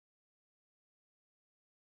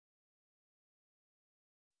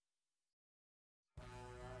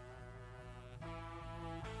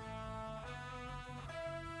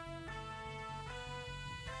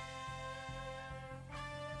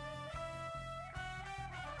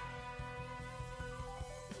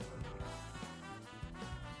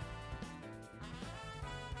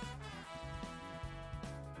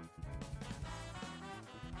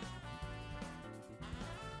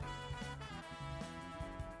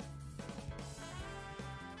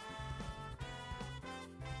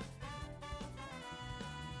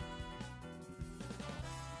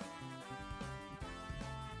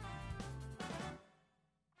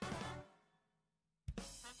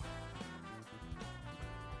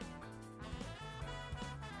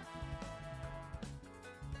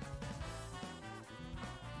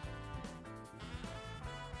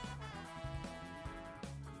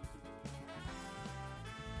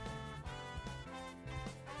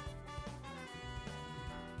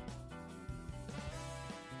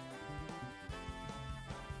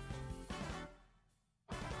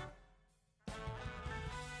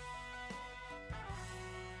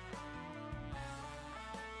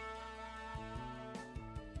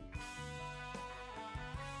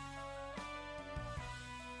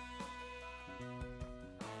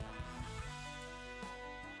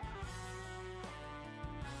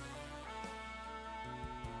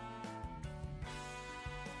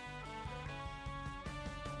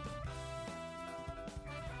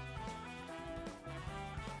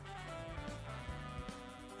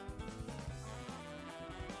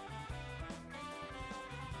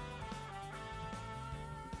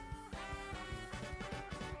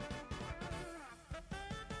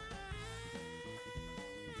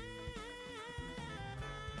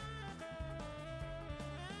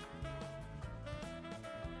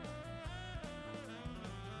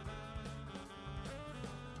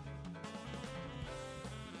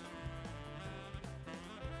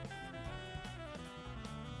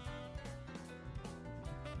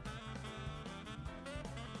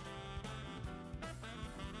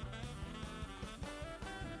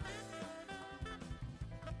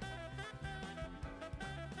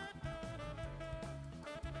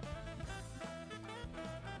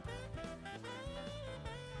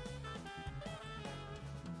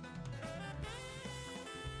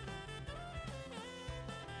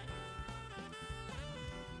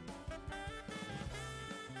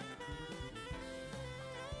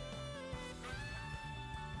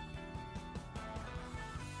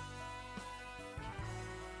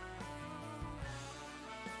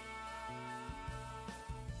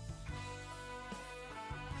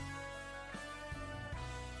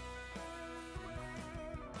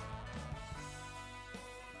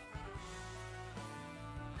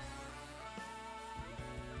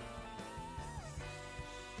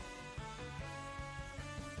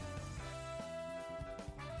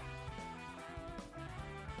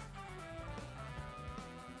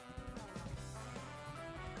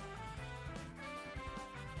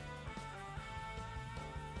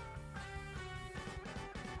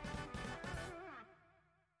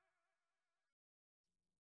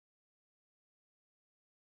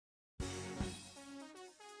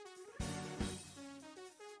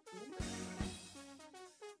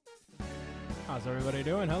How's everybody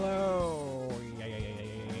doing? Hello.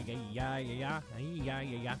 Yeah.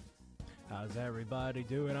 How's everybody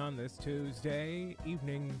doing on this Tuesday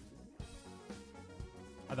evening?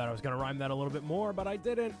 I thought I was going to rhyme that a little bit more, but I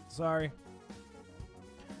didn't. Sorry.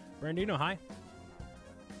 Brandino, hi.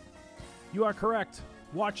 You are correct.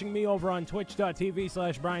 Watching me over on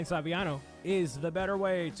twitch.tv/Brian Saviano is the better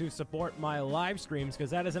way to support my live streams,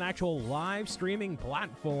 because that is an actual live streaming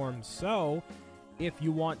platform. So if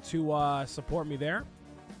you want to support me there,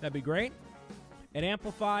 that'd be great. And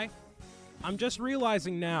Amplify, I'm just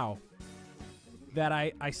realizing now that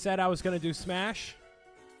I said I was going to do Smash.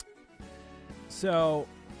 So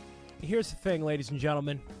here's the thing, ladies and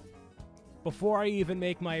gentlemen. Before I even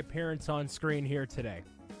make my appearance on screen here today,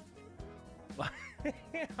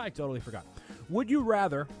 I totally forgot. Would you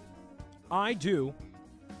rather I do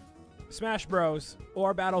Smash Bros.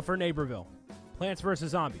 Or Battle for Neighborville? Plants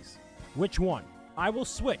vs. Zombies. Which one? I will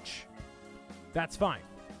switch. That's fine.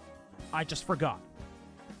 I just forgot.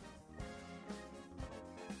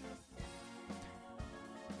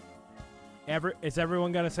 Is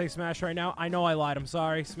everyone going to say Smash right now? I know I lied. I'm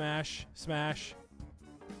sorry. Smash. Smash.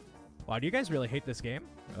 Wow, do you guys really hate this game?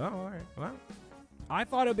 Oh, all right. Well, I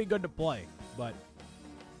thought it'd be good to play, but...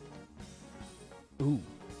 Ooh.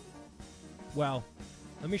 Well,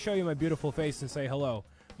 let me show you my beautiful face and say hello.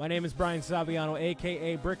 My name is Brian Saviano,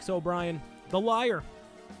 a.k.a. Bricks O'Brien, the liar.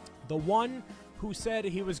 The one who said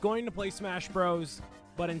he was going to play Smash Bros.,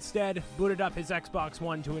 but instead booted up his Xbox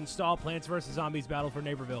One to install Plants vs. Zombies Battle for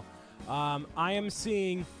Neighborville. I am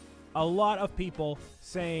seeing a lot of people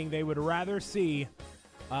saying they would rather see...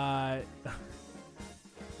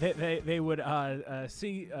 They would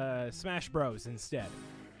see Smash Bros. Instead.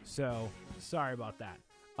 So, sorry about that.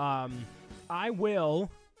 I will...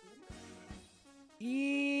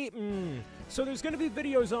 So there's going to be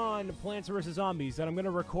videos on Plants vs. Zombies that I'm going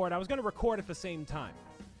to record. I was going to record at the same time.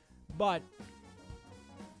 But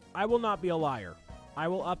I will not be a liar. I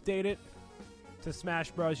will update it to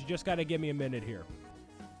Smash Bros. You just got to give me a minute here.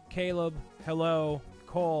 Caleb, hello.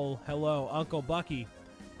 Cole, hello. Uncle Bucky.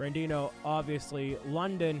 Brandino, obviously.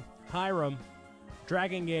 London, Hiram.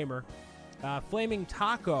 Dragon Gamer. Flaming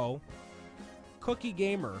Taco. Cookie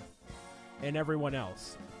Gamer. And everyone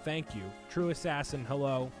else. Thank you. True Assassin,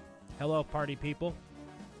 hello. Hello, party people.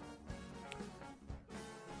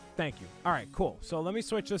 Thank you. All right, cool. So let me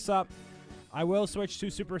switch this up. I will switch to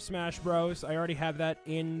Super Smash Bros. I already have that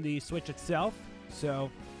in the Switch itself. So,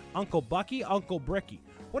 Uncle Bucky, Uncle Bricky.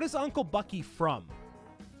 What is Uncle Bucky from?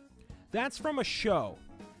 That's from a show.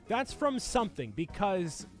 That's from something,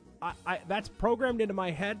 because that's programmed into my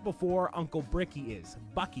head before Uncle Bricky is.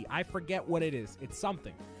 Bucky. I forget what it is. It's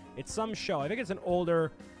something. It's some show. I think it's an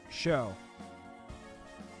older show.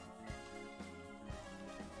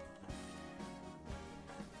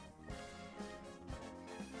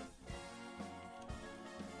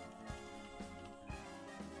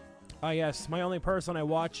 Ah, yes. My only person I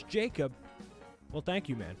watch, Jacob. Well, thank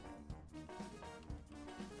you, man.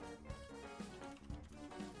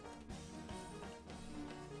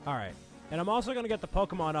 All right. And I'm also going to get the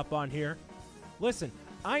Pokemon up on here. Listen,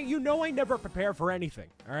 you know I never prepare for anything,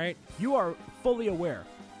 all right? You are fully aware.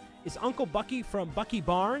 Is Uncle Bucky from Bucky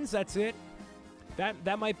Barnes? That's it?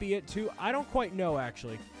 That might be it, too. I don't quite know,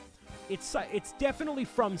 actually. It's definitely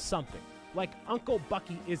from something. Like, Uncle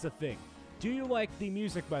Bucky is a thing. Do you like the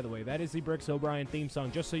music, by the way? That is the Bricks O'Brien theme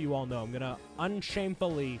song, just so you all know. I'm going to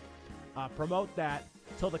unshamefully promote that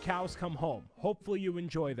till the cows come home. Hopefully you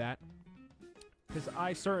enjoy that, because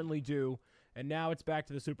I certainly do. And now it's back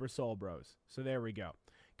to the Super Soul Bros. So there we go.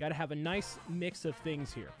 Got to have a nice mix of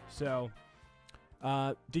things here. So,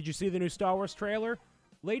 did you see the new Star Wars trailer?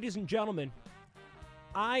 Ladies and gentlemen,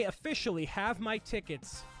 I officially have my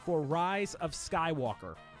tickets for Rise of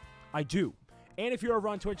Skywalker. I do. And if you're over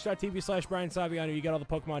on twitch.tv/Brian Saviano, you got all the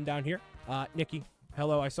Pokemon down here. Nikki,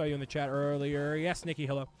 hello. I saw you in the chat earlier. Yes, Nikki,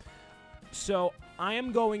 hello. So, I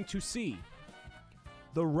am going to see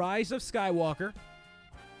the Rise of Skywalker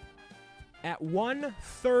at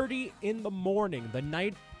 1:30 in the morning, the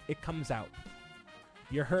night it comes out.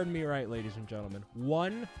 You heard me right, ladies and gentlemen.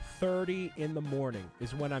 1:30 in the morning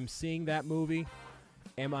is when I'm seeing that movie.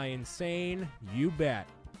 Am I insane? You bet.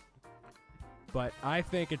 But I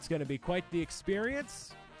think it's going to be quite the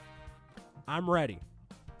experience. I'm ready.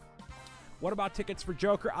 What about tickets for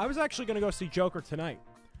Joker? I was actually going to go see Joker tonight,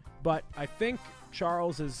 but I think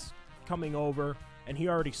Charles is coming over, and he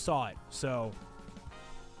already saw it, so...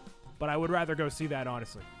 But I would rather go see that,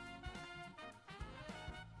 honestly.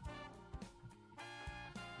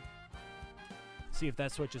 See if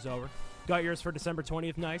that switches over. Got yours for December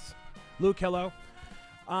 20th. Nice. Luke, hello.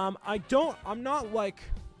 I'm not like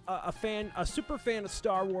a super fan of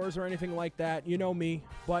Star Wars or anything like that. You know me.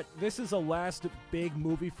 But this is the last big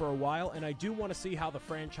movie for a while, and I do want to see how the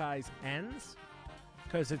franchise ends,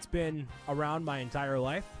 because it's been around my entire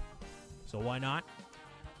life. So why not?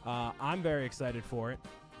 I'm very excited for it.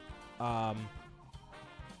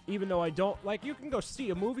 Even though I don't, like, you can go see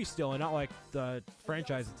a movie still and not like the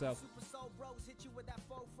franchise itself.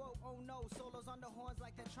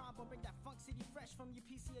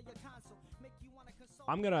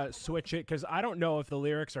 I'm going to switch it because I don't know if the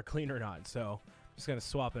lyrics are clean or not, so I'm just going to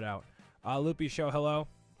swap it out. Loopy Show, hello.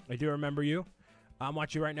 I do remember you. I'm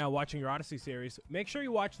watching right now, watching your Odyssey series. Make sure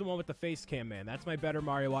you watch the one with the face cam, man. That's my better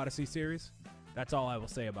Mario Odyssey series. That's all I will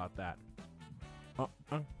say about that.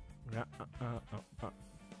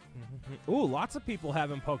 Ooh, lots of people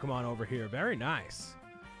having Pokemon over here. Very nice.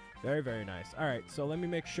 Very, very nice. All right, so let me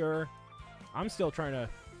make sure. I'm still trying to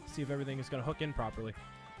see if everything is going to hook in properly.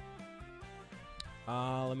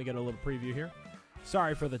 Let me get a little preview here.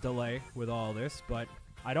 Sorry for the delay with all this, but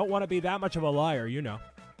I don't want to be that much of a liar, you know.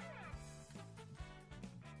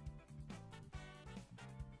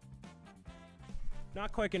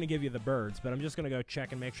 Not quite going to give you the birds, but I'm just going to go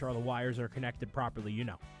check and make sure all the wires are connected properly, you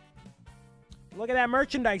know. Look at that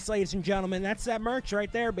merchandise, ladies and gentlemen. That's that merch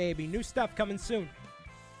right there, baby. New stuff coming soon.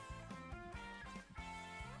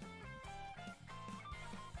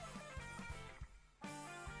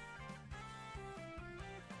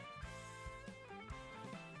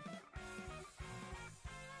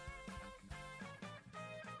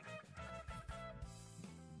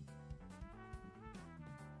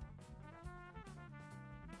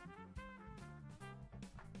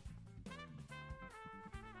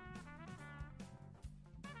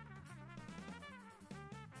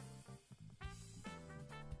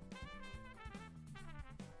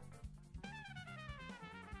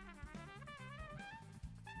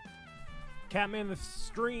 Catman, the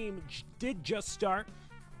stream did just start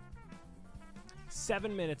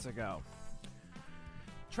 7 minutes ago.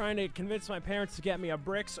 Trying to convince my parents to get me a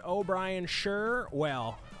Bricks O'Brien sure.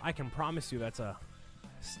 Well, I can promise you that's a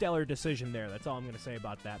stellar decision there. That's all I'm going to say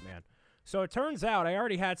about that, man. So it turns out I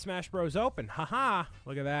already had Smash Bros. Open. Haha,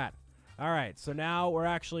 look at that. All right, so now we're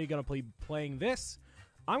actually going to be playing this.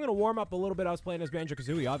 I'm going to warm up a little bit. I was playing as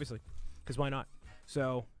Banjo-Kazooie, obviously, because why not?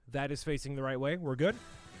 So that is facing the right way. We're good.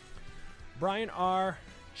 Brian R.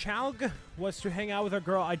 Chalg was to hang out with a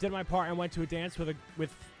girl. I did my part and went to a dance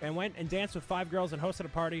went and danced with 5 girls and hosted a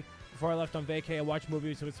party before I left on vacay. I watched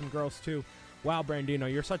movies with some girls too. Wow,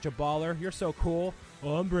 Brandino, you're such a baller. You're so cool.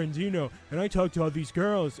 Oh, I'm Brandino, and I talk to all these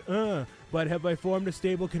girls. But have I formed a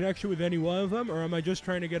stable connection with any one of them, or am I just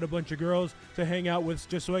trying to get a bunch of girls to hang out with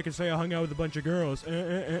just so I can say I hung out with a bunch of girls?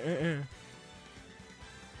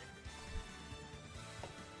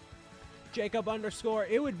 Jacob _,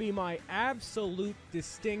 it would be my absolute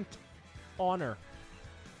distinct honor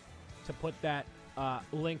to put that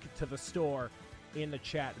link to the store in the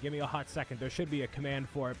chat. Give me a hot second. There should be a command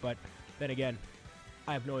for it, but then again,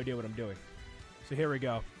 I have no idea what I'm doing. So here we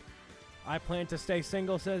go. I plan to stay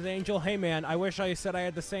single, says Angel. Hey, man, I wish I said I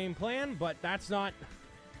had the same plan, but that's not...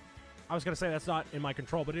 I was going to say that's not in my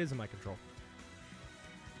control, but it is in my control.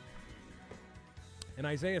 And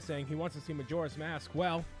Isaiah saying he wants to see Majora's Mask.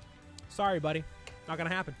 Well... sorry, buddy. Not gonna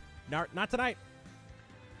happen. Not tonight.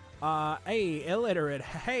 Hey, illiterate.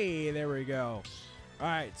 Hey, there we go. All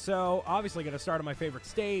right, so obviously gonna start on my favorite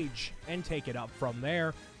stage and take it up from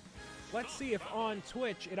there. Let's see if on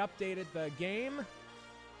Twitch it updated the game.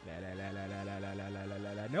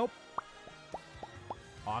 Nope.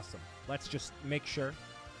 Awesome. Let's just make sure.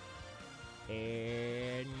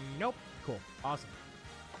 And nope. Cool. Awesome.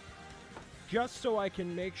 Just so I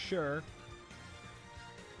can make sure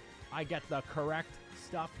I get the correct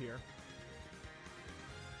stuff here.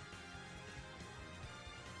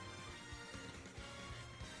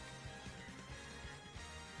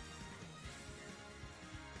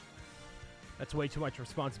 That's way too much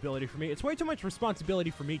responsibility for me. It's way too much responsibility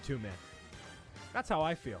for me too, man. That's how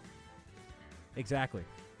I feel. Exactly.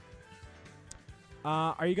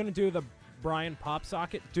 Are you going to do the Brian pop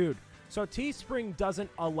socket? Dude, so Teespring doesn't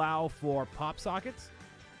allow for pop sockets.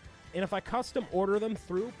 And if I custom order them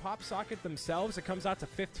through PopSocket themselves, it comes out to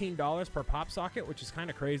 $15 per PopSocket, which is kind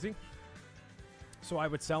of crazy. So I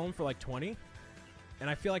would sell them for like $20. And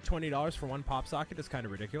I feel like $20 for one PopSocket is kind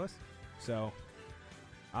of ridiculous. So,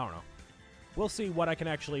 I don't know. We'll see what I can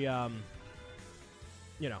actually,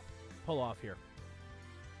 you know, pull off here.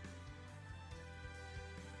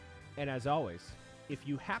 And as always, if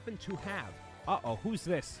you happen to have... Uh-oh, who's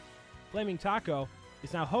this? Flaming Taco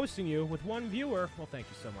is now hosting you with 1 viewer. Well, thank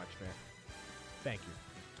you so much, man. Thank you.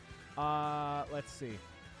 Let's see.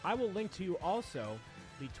 I will link to you also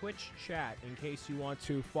the Twitch chat in case you want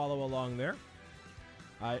to follow along there.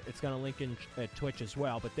 It's going to link in Twitch as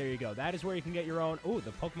well, but there you go. That is where you can get your own... Ooh,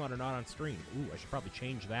 the Pokemon are not on stream. Ooh, I should probably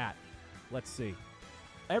change that. Let's see.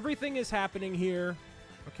 Everything is happening here.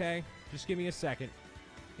 Okay, just give me a second.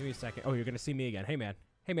 Give me a second. Oh, you're going to see me again. Hey, man.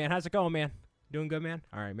 Hey, man, how's it going, man? Doing good, man?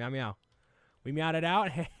 All right, meow, meow. We meowed it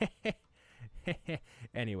out.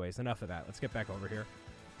 Anyways, enough of that. Let's get back over here.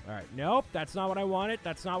 All right. Nope, that's not what I wanted.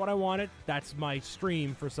 That's not what I wanted. That's my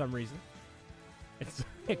stream for some reason.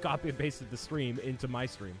 It copy and pasted the stream into my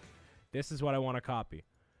stream. This is what I want to copy.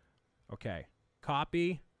 Okay.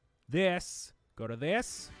 Copy this. Go to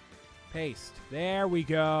this. Paste. There we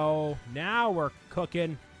go. Now we're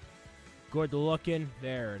cooking. Good looking.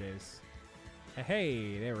 There it is.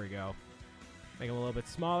 Hey, there we go. Make them a little bit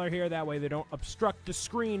smaller here. That way they don't obstruct the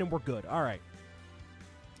screen, and we're good. All right.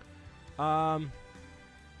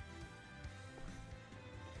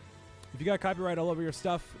 If you got copyright all over your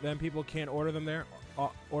stuff, then people can't order them there.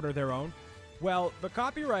 Order their own. Well, the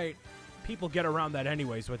copyright, people get around that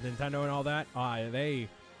anyways with Nintendo and all that.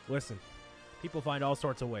 Listen, people find all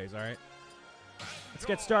sorts of ways, all right? Let's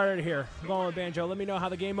get started here. I'm going with Banjo. Let me know how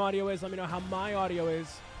the game audio is. Let me know how my audio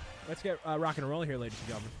is. Let's get rock and roll here, ladies and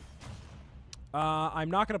gentlemen. I'm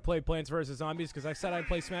not going to play Plants vs. Zombies because I said I'd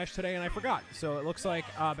play Smash today and I forgot. So it looks like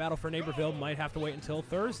Battle for Neighborville might have to wait until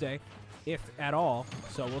Thursday, if at all.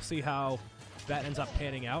 So we'll see how that ends up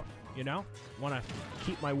panning out, you know? Want to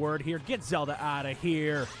keep my word here. Get Zelda out of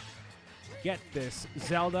here. Get this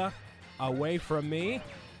Zelda away from me.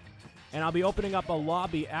 And I'll be opening up a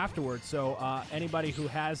lobby afterwards, so anybody who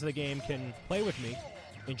has the game can play with me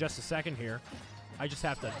in just a second here. I just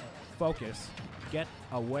have to focus. Get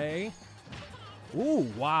away. Ooh,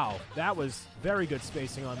 wow. That was very good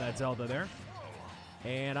spacing on that Zelda there.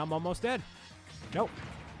 And I'm almost dead. Nope.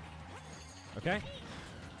 Okay.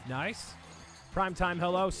 Nice. Prime time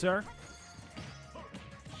hello, sir.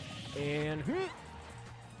 And...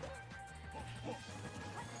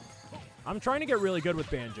 I'm trying to get really good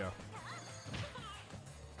with Banjo.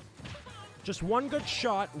 Just one good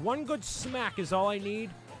shot, one good smack is all I need.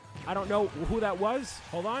 I don't know who that was.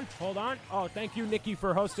 Hold on, hold on. Oh, thank you, Nikki,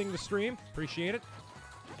 for hosting the stream. Appreciate it.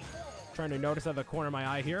 Trying to notice out of the corner of my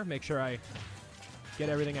eye here. Make sure I get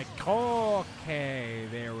everything I... Okay,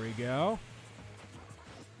 there we go.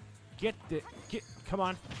 Get... Come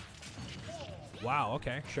on. Wow,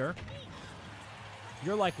 okay, sure.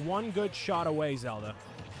 You're like one good shot away, Zelda.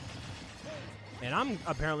 And I'm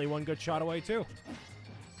apparently one good shot away, too.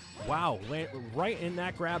 Wow, right in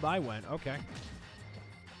that grab I went. Okay.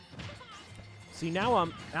 See, now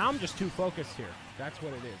I'm just too focused here. That's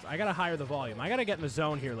what it is. I got to higher the volume. I got to get in the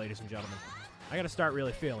zone here, ladies and gentlemen. I got to start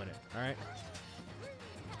really feeling it, all right?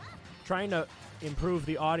 Trying to improve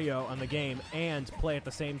the audio on the game and play at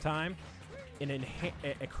the same time in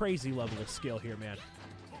a crazy level of skill here, man.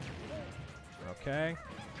 Okay.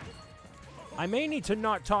 I may need to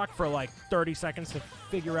not talk for like 30 seconds to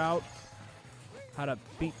figure out how to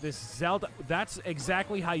beat this Zelda. That's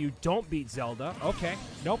exactly how you don't beat Zelda. Okay.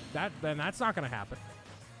 Nope. Then that's not going to happen.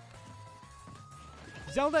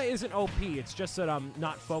 Zelda isn't OP. It's just that I'm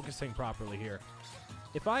not focusing properly here.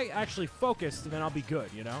 If I actually focus, then I'll be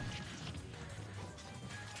good, you know?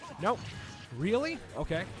 Nope. Really?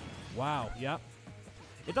 Okay. Wow. Yep.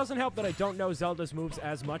 It doesn't help that I don't know Zelda's moves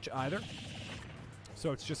as much either.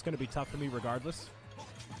 So it's just going to be tough for me regardless.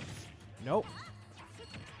 Nope.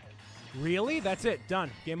 Really? That's it.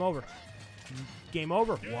 Done. Game over. Game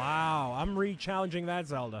over. Wow. I'm re-challenging that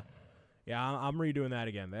Zelda. Yeah, I'm redoing that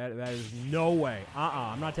again. That is no way.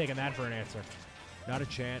 I'm not taking that for an answer. Not a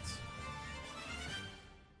chance.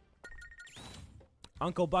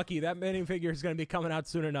 Uncle Bucky, that minifigure is going to be coming out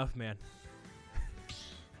soon enough, man.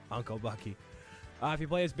 Uncle Bucky. If you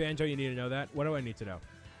play as Banjo, you need to know that. What do I need to know?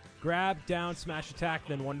 Grab, down, smash, attack,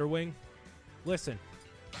 then Wonder Wing. Listen,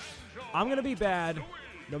 I'm going to be bad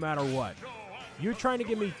no matter what. You trying to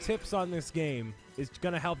give me tips on this game is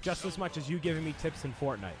going to help just as much as you giving me tips in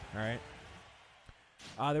Fortnite, all right?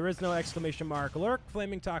 There is no exclamation mark lurk,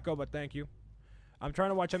 Flaming Taco, but thank you. I'm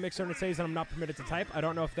trying to watch a mixer and it says that I'm not permitted to type. I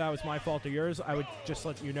don't know if that was my fault or yours. I would just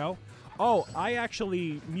let you know. Oh, I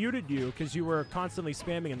actually muted you because you were constantly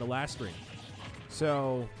spamming in the last stream.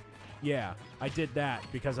 So... yeah, I did that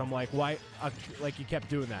because I'm like, why? Like you kept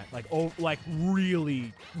doing that, like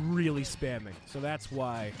really, really spamming. So that's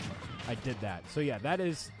why I did that. So yeah, that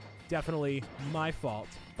is definitely my fault,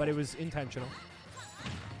 but it was intentional.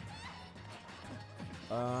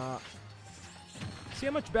 See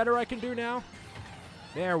how much better I can do now?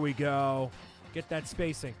 There we go. Get that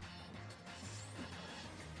spacing.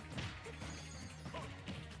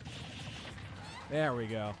 There we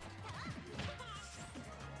go.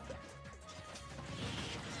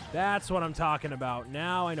 That's what I'm talking about.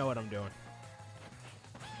 Now I know what I'm doing.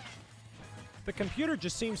 The computer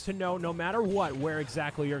just seems to know, no matter what, where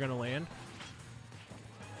exactly you're going to land.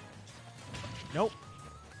 Nope.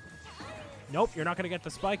 Nope, you're not going to get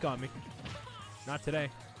the spike on me. Not today.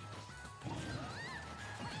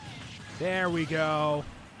 There we go.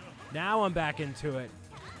 Now I'm back into it.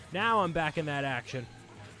 Now I'm back in that action.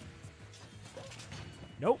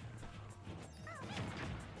 Nope.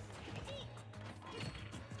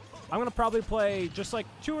 I'm going to probably play just like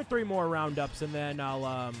 2 or 3 more roundups, and then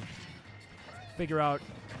I'll figure out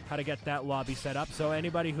how to get that lobby set up so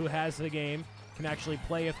anybody who has the game can actually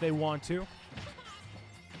play if they want to.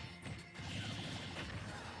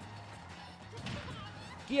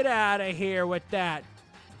 Get out of here with that,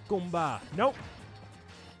 Goomba. Nope.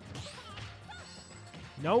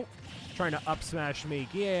 Nope. Trying to up smash me.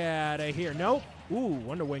 Get out of here. Nope. Ooh,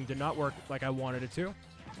 Wonder Wing did not work like I wanted it to.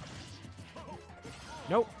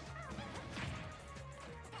 Nope.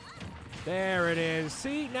 There it is.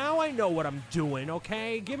 See, now I know what I'm doing,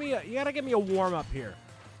 okay? You gotta give me a warm-up here.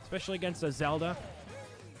 Especially against a Zelda.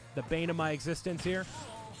 The bane of my existence here.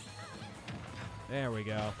 There we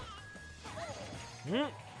go.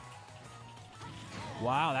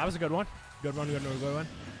 Wow, that was a good one. Good one, good one, good one.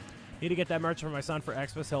 Need to get that merch for my son for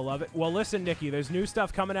Xmas. He'll love it. Well, listen, Nikki, there's new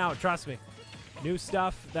stuff coming out. Trust me. New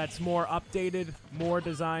stuff that's more updated, more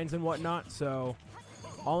designs and whatnot. So,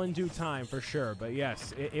 all in due time for sure. But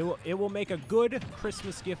yes, it will make a good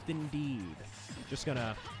Christmas gift indeed. Just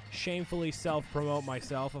gonna shamefully self-promote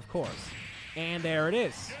myself, of course. And there it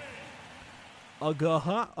is. There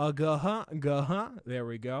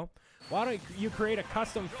we go. Why don't you create a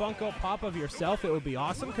custom Funko Pop of yourself? It would be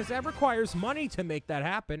awesome, because that requires money to make that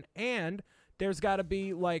happen, and there's got to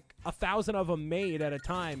be like 1,000 of them made at a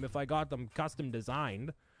time if I got them custom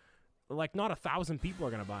designed. Like, not 1,000 people are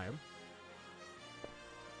going to buy them.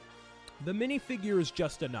 The minifigure is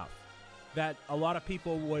just enough that a lot of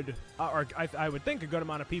people would, or I would think a good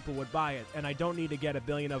amount of people would buy it, and I don't need to get 1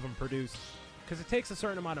 billion of them produced, because it takes a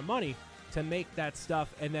certain amount of money to make that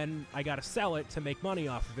stuff, and then I gotta sell it to make money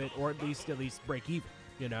off of it, or at least break even,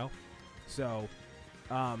 you know? So,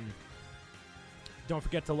 don't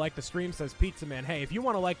forget to like the stream, says Pizza Man. Hey, if you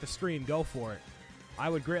want to like the stream, go for it. I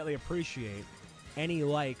would greatly appreciate any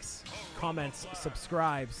likes, comments,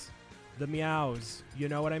 subscribes, the meows, you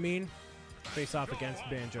know what I mean? Face off against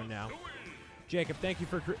Banjo now. Jacob, thank you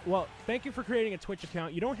for creating a Twitch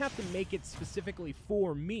account. You don't have to make it specifically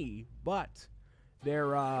for me, but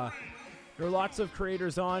there are lots of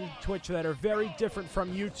creators on Twitch that are very different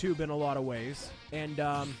from YouTube in a lot of ways, and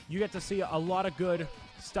you get to see a lot of good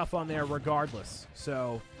stuff on there regardless.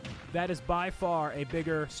 So that is by far a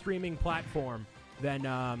bigger streaming platform than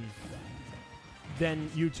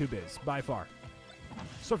YouTube is, by far.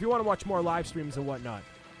 So if you want to watch more live streams and whatnot,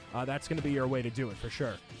 that's going to be your way to do it for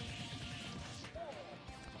sure.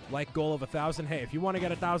 Like goal of 1,000. Hey, if you want to get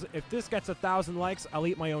 1,000, if this gets 1,000 likes, I'll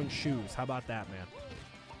eat my own shoes. How about that, man?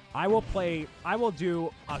 I will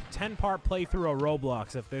do a 10-part playthrough of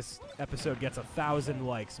Roblox if this episode gets 1,000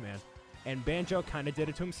 likes, man. And Banjo kind of did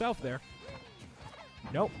it to himself there.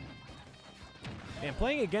 Nope. And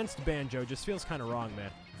playing against Banjo just feels kind of wrong,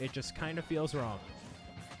 man. It just kind of feels wrong.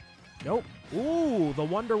 Nope. Ooh, the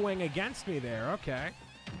Wonder Wing against me there. Okay.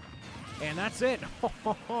 And that's it.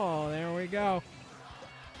 Oh, there we go.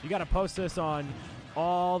 You got to post this on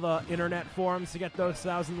all the internet forums to get those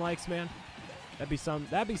 1,000 likes, man. That'd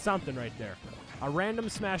be something right there. A random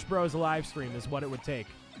Smash Bros. Live stream is what it would take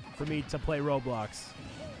for me to play Roblox.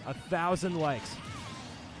 1,000 likes.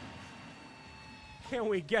 Can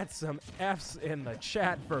we get some Fs in the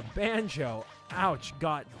chat for Banjo? Ouch,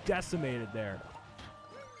 got decimated there.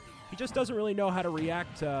 He just doesn't really know how to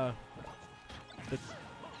react to the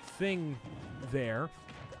thing there.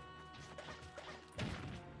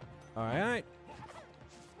 All right.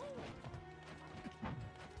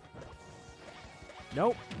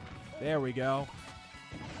 Nope. There we go.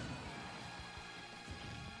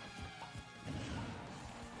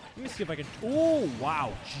 Let me see if I can... Ooh,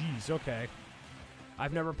 wow. Jeez, okay.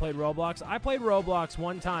 I've never played Roblox. I played Roblox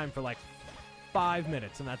one time for like 5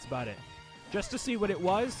 minutes, and that's about it. Just to see what it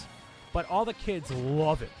was, but all the kids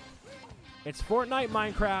love it. It's Fortnite,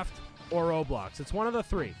 Minecraft, or Roblox. It's one of the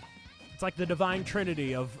three. It's like the divine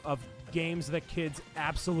trinity of games that kids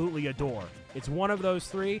absolutely adore. It's one of those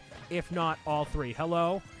three, if not all three.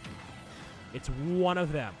 Hello? It's one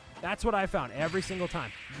of them. That's what I found every single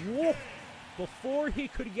time. Whoa! Before he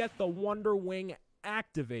could get the Wonder Wing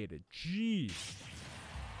activated. Jeez.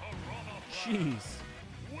 Jeez.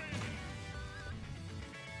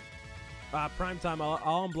 Primetime,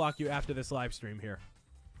 I'll unblock you after this live stream here.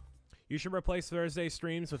 You should replace Thursday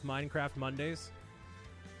streams with Minecraft Mondays.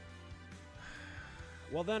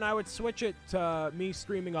 Well, then I would switch it to me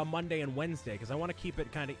streaming on Monday and Wednesday, because I want to keep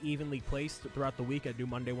it kind of evenly placed throughout the week. I do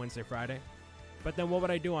Monday, Wednesday, Friday. But then what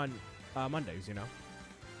would I do on Mondays, you know?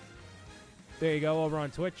 There you go, over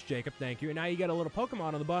on Twitch, Jacob, thank you. And now you get a little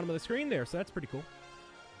Pokemon on the bottom of the screen there, so that's pretty cool.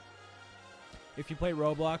 If you play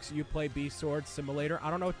Roblox, you play Beast Sword Simulator.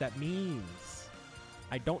 I don't know what that means.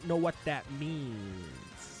 I don't know what that means.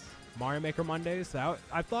 Mario Maker Mondays?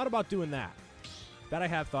 I've thought about doing that. That I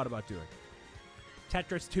have thought about doing.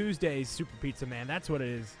 Tetris Tuesdays, Super Pizza Man. That's what it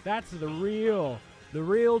is. That's the real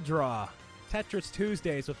draw. Tetris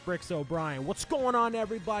Tuesdays with Bricks O'Brien. What's going on,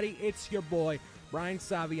 everybody? It's your boy, Brian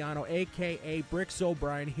Saviano, a.k.a. Bricks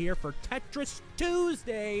O'Brien, here for Tetris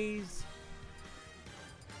Tuesdays.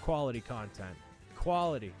 Quality content.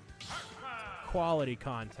 Quality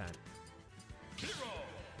content.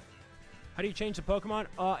 How do you change the Pokemon?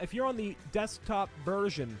 If you're on the desktop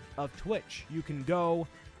version of Twitch, you can go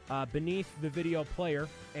beneath the video player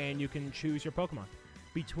and you can choose your Pokemon.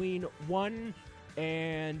 Between 1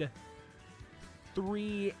 and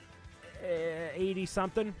 380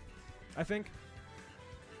 something, I think.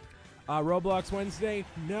 Roblox Wednesday?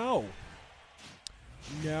 No.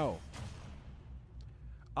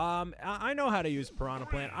 I know how to use Piranha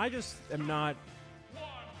Plant. I just am not...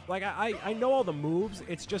 Like, I know all the moves.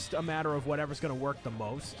 It's just a matter of whatever's going to work the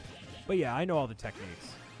most. But yeah, I know all the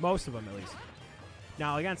techniques. Most of them, at least.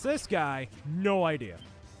 Now, against this guy, no idea.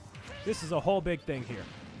 This is a whole big thing here.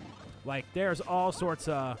 Like, there's all sorts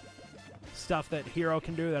of stuff that Hero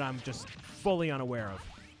can do that I'm just fully unaware of.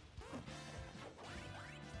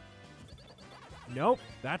 Nope,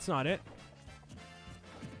 that's not it.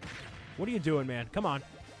 What are you doing, man? Come on.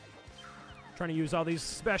 Trying to use all these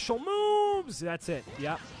special moves. That's it.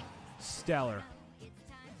 Yep. Stellar.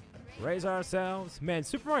 Raise ourselves. Man,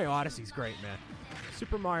 Super Mario Odyssey's great, man.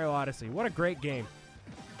 Super Mario Odyssey. What a great game.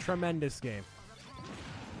 Tremendous game.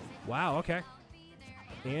 Wow, okay.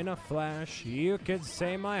 In a flash, you could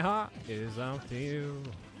say my heart is out to you.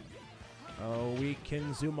 Oh, we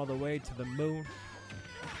can zoom all the way to the moon.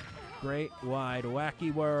 Great, wide,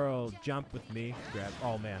 wacky world. Jump with me. Grab.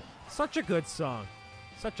 Oh, man. Such a good song.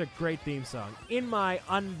 Such a great theme song. In my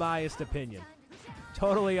unbiased opinion.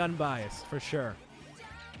 Totally unbiased, for sure.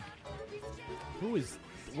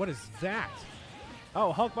 What is that?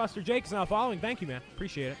 Oh, Hulkbuster Jake's now following. Thank you, man.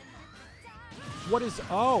 Appreciate it. What is...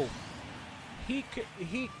 Oh. He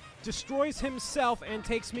destroys himself and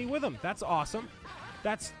takes me with him. That's awesome.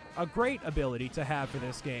 That's a great ability to have for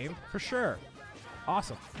this game, for sure.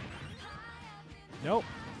 Awesome. Nope.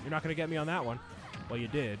 You're not going to get me on that one. Well, you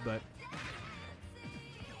did, but...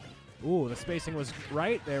 Ooh, the spacing was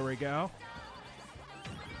right. There we go.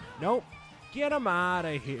 Nope. Get him out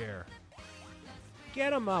of here.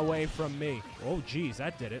 Get him away from me. Oh, geez,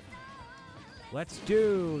 that did it. Let's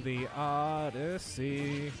do the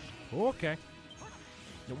Odyssey. Okay.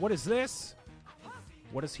 Now, what is this?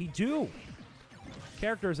 What does he do?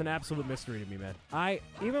 Character is an absolute mystery to me, man.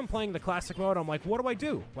 Even playing the classic mode, I'm like, what do I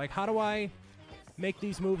do? Like, how do I make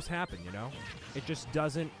these moves happen, you know? It just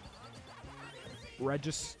doesn't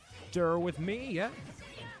register with me yet.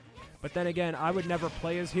 But then again, I would never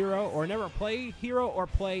play as Hero, or never play Hero or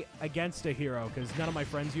play against a Hero, because none of my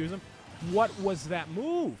friends use him. What was that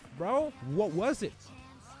move, bro? What was it?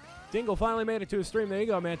 Dingle finally made it to a stream. There you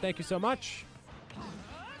go, man. Thank you so much.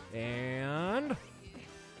 And...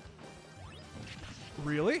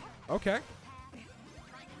 Really? Okay.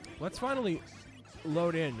 Let's finally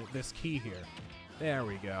load in this key here. There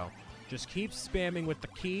we go. Just keep spamming with the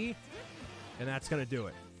key, and that's going to do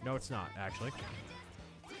it. No, it's not, actually.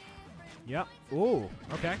 Yep. Ooh,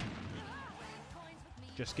 okay.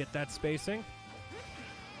 Just get that spacing.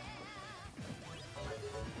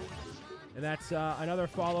 And that's another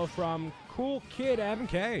follow from Cool Kid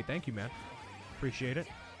MK. Thank you, man. Appreciate it.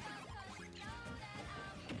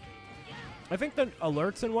 I think the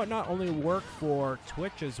alerts and whatnot only work for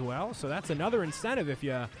Twitch as well, so that's another incentive if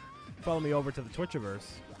you follow me over to the Twitchiverse.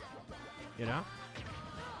 You know?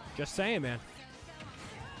 Just saying, man.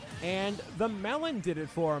 And the Melon did it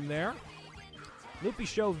for him there. Loopy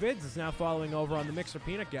Show Vids is now following over on the Mixer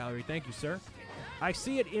Peanut Gallery. Thank you, sir. I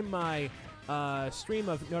see it in my stream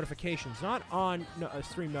of notifications. Not on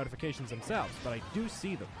stream notifications themselves, but I do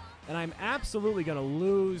see them. And I'm absolutely going to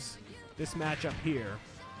lose this matchup here.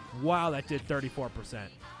 Wow, that did 34%.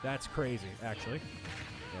 That's crazy, actually.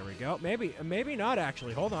 There we go. Maybe not,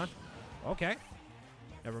 actually. Hold on. Okay.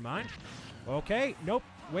 Never mind. Okay. Nope.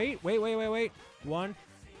 Wait. 1,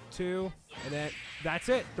 2, and then that's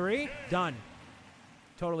it. 3. Done.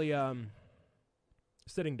 Totally,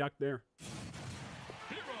 sitting duck there.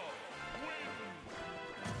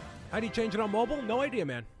 How do you change it on mobile? No idea,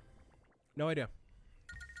 man. No idea.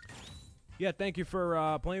 Yeah, thank you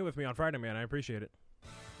for playing with me on Friday, man. I appreciate it.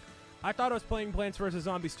 I thought I was playing Plants vs.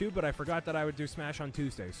 Zombies 2, but I forgot that I would do Smash on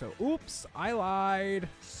Tuesday. So, oops, I lied.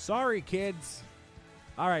 Sorry, kids.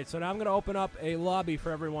 All right, so now I'm going to open up a lobby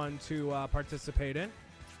for everyone to participate in.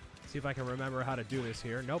 See if I can remember how to do this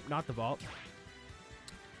here. Nope, not the vault.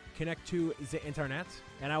 Connect to the internet.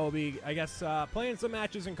 And I will be, I guess, playing some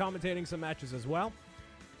matches and commentating some matches as well.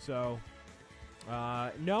 So,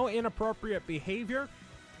 no inappropriate behavior.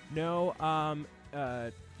 No,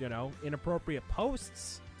 you know, inappropriate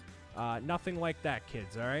posts. Nothing like that,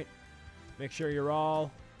 kids, all right? Make sure you're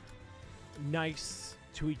all nice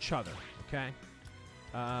to each other, okay?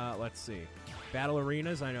 Let's see. Battle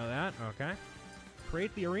arenas, I know that, okay.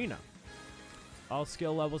 Create the arena. All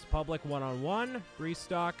skill levels public, one-on-one.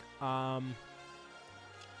 Restock.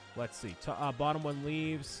 Let's see. Bottom one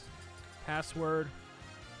leaves. Password.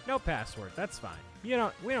 No password. That's fine. You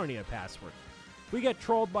know, we don't need a password. We get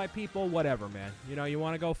trolled by people, whatever, man. You know, you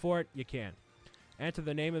want to go for it? You can. Enter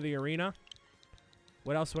the name of the arena.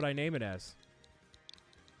 What else would I name it as?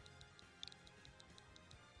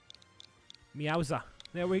 Meowza.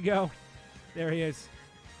 There we go. There he is.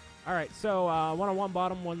 All right, so one-on-one,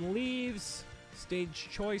 bottom one leaves. Stage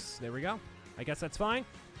choice. There we go. I guess that's fine.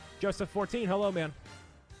 Joseph14, hello, man.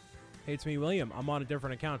 Hey, it's me, William. I'm on a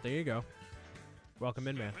different account. There you go. Welcome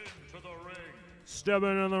in, man. Step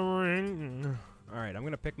into the ring. All right, I'm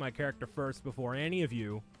going to pick my character first before any of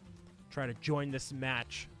you try to join this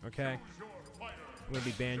match, okay? I'm going to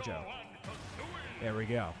be Banjo. There we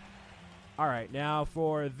go. All right, now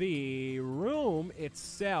for the room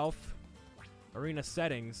itself, arena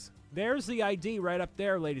settings. There's the ID right up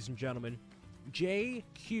there, ladies and gentlemen. JQCYF.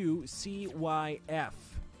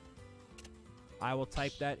 I will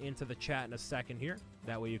type that into the chat in a second here.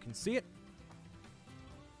 That way you can see it.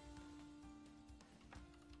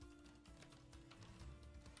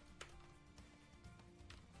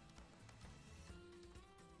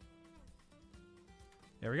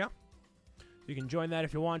 There we go. You can join that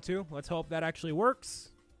if you want to. Let's hope that actually works.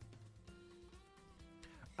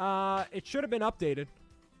 It should have been updated.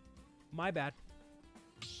 My bad.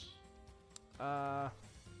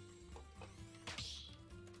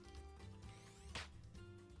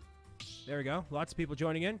 There we go. Lots of people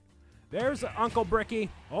joining in. There's Uncle Bricky.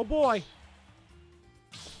 Oh, boy.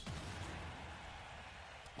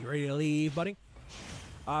 You ready to leave, buddy?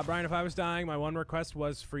 Brian, if I was dying, my one request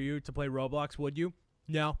was for you to play Roblox. Would you?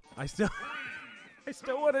 No. I still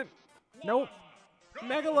wouldn't. Nope.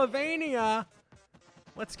 Megalovania.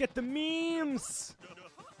 Let's get the memes.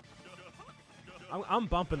 I'm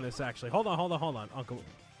bumping this, actually. Hold on, Uncle.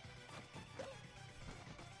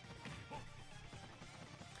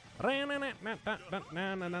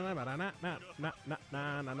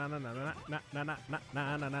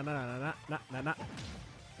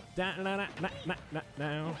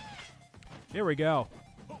 Here we go.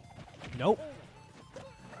 Nope.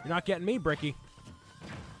 You're not getting me, Bricky.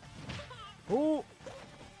 Ooh.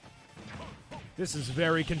 This is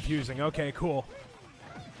very confusing. Okay, cool.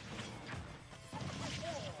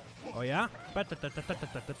 Oh, yeah?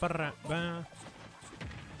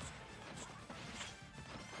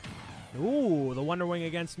 Ooh, the Wonder Wing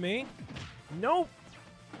against me. Nope.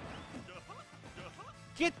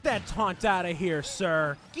 Get that taunt out of here,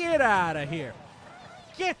 sir. Get out of here.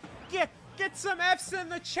 Get some F's in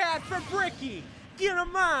the chat for Bricky. Get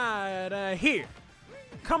him out of here.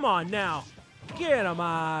 Come on now. Get him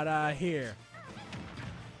out of here.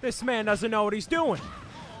 This man doesn't know what he's doing.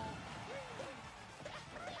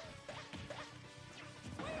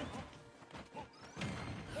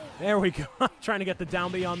 There we go. Trying to get the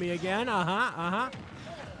down B on me again. Well,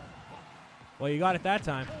 you got it that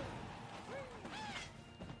time.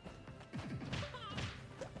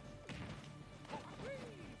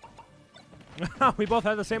 We both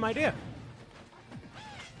had the same idea.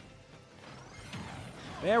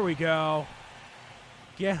 There we go.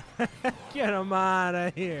 Get him out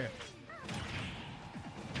of here.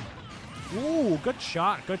 Ooh, good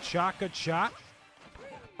shot, good shot, good shot.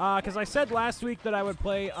 Because I said last week that I would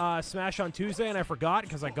play Smash on Tuesday, and I forgot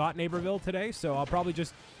because I got Neighborville today, so I'll probably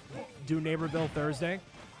just do Neighborville Thursday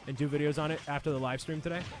and do videos on it after the live stream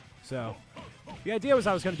today. So the idea was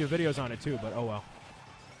I was going to do videos on it too, but oh well.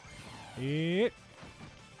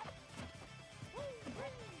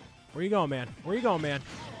 Where you going, man? Where you going, man?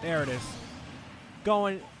 There it is.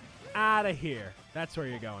 Going out of here. That's where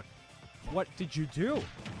you're going. What did you do?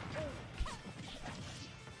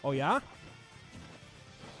 Oh, yeah?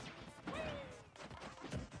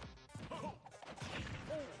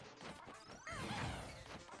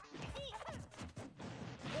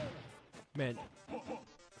 Man.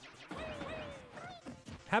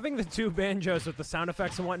 Having the two banjos with the sound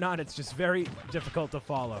effects and whatnot, it's just very difficult to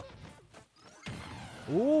follow.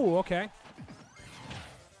 Ooh, okay.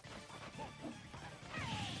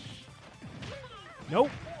 Nope.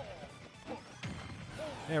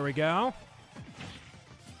 There we go.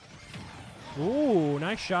 Ooh,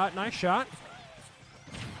 nice shot, nice shot.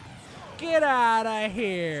 Get out of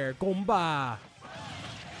here, Goomba.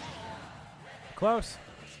 Close.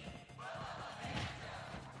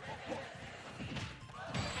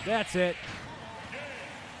 That's it.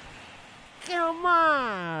 Come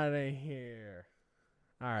out of here.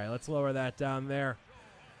 All right, let's lower that down there.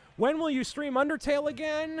 When will you stream Undertale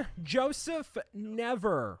again? Joseph,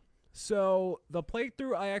 never. So the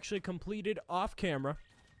playthrough I actually completed off camera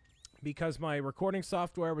because my recording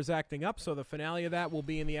software was acting up, so the finale of that will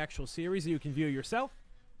be in the actual series that you can view yourself.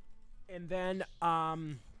 And then,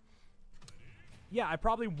 yeah, I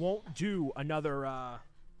probably won't do another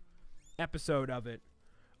episode of it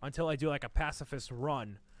until I do like a pacifist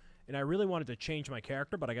run. And I really wanted to change my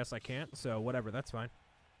character, but I guess I can't, so whatever, that's fine.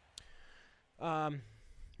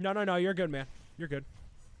 No, you're good, man. You're good.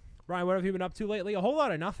 Ryan, what have you been up to lately? A whole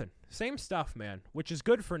lot of nothing. Same stuff, man, which is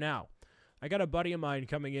good for now. I got a buddy of mine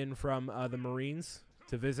coming in from the Marines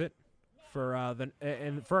to visit for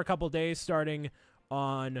for a couple days starting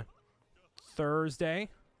on Thursday,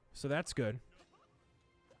 so that's good.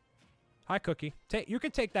 Hi, Cookie. You can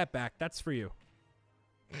take that back. That's for you.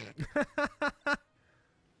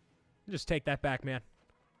 Just take that back, man.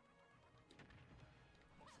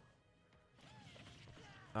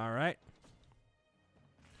 All right.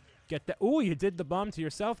 Get that. Ooh, you did the bomb to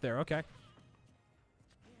yourself there. Okay.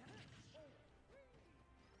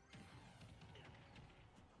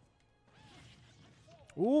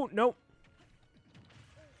 Ooh, nope.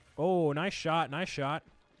 Oh, nice shot. Nice shot.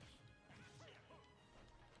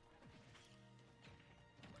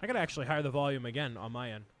 I gotta actually higher the volume again on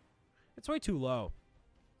my end. It's way too low.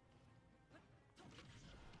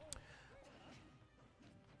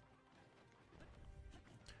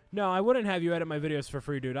 No, I wouldn't have you edit my videos for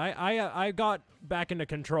free, dude. I got back into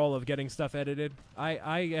control of getting stuff edited.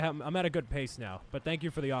 I'm at a good pace now. But thank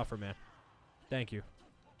you for the offer, man. Thank you.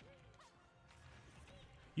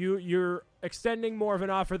 You're extending more of an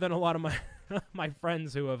offer than a lot of my my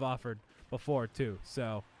friends who have offered before too.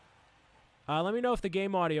 So, let me know if the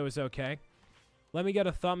game audio is okay. Let me get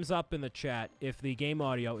a thumbs up in the chat if the game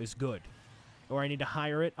audio is good, or I need to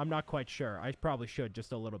higher it. I'm not quite sure. I probably should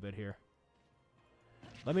just a little bit here.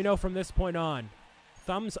 Let me know from this point on.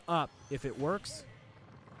 Thumbs up if it works.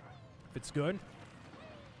 If it's good.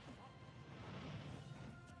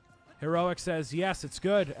 Heroic says, yes, it's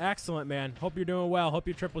good. Excellent, man. Hope you're doing well. Hope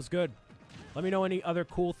your trip was good. Let me know any other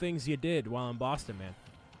cool things you did while in Boston, man.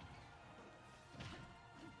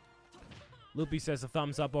 Loopy says a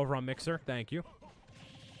thumbs up over on Mixer. Thank you.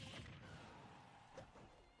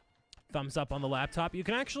 Thumbs up on the laptop. You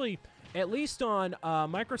can actually... At least on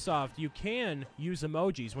Microsoft, you can use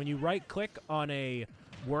emojis. When you right-click on a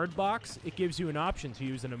Word box, it gives you an option to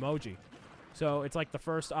use an emoji. So it's like the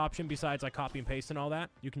first option besides like copy and paste and all that.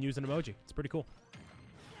 You can use an emoji. It's pretty cool.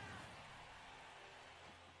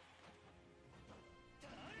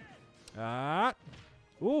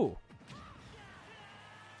 Ooh.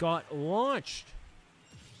 Got launched.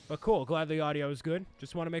 But cool. Glad the audio is good.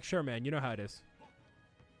 Just want to make sure, man. You know how it is.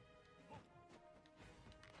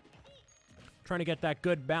 Trying to get that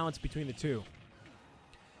good balance between the two.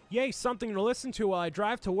 Yay, something to listen to while I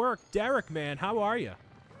drive to work. Derek, man, how are you?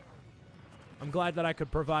 I'm glad that I could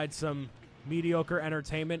provide some mediocre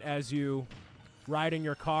entertainment as you ride in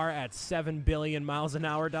your car at 7 billion miles an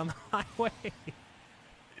hour down the highway.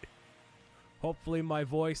 Hopefully my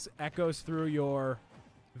voice echoes through your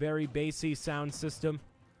very bassy sound system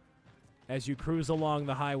as you cruise along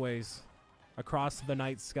the highways across the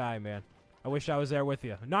night sky, man. I wish I was there with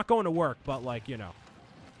you. Not going to work, but, like, you know,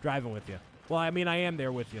 driving with you. Well, I mean, I am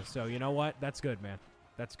there with you, so you know what? That's good, man.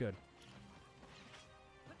 That's good.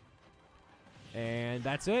 And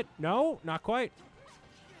that's it. No, not quite.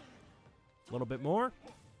 A little bit more.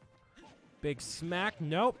 Big smack.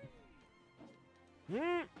 Nope.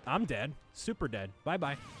 I'm dead. Super dead.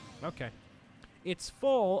 Bye-bye. Okay. It's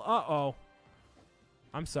full. Uh-oh.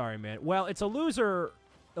 I'm sorry, man. Well, it's a loser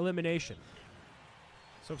elimination.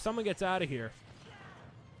 So if someone gets out of here,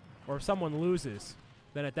 or if someone loses,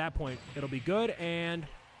 then at that point, it'll be good. And,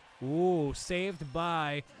 ooh, saved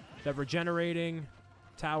by the regenerating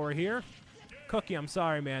tower here. Cookie, I'm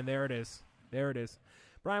sorry, man. There it is. There it is.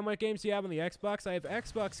 Brian, what games do you have on the Xbox? I have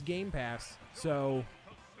Xbox Game Pass, so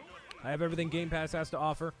I have everything Game Pass has to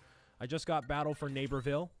offer. I just got Battle for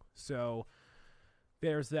Neighborville, so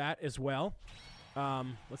There's that as well.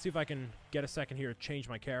 Let's see if I can get a second here to change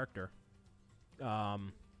my character.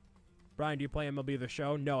 Brian, do you play MLB The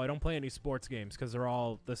Show? No, I don't play any sports games because they're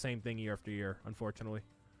all the same thing year after year, unfortunately.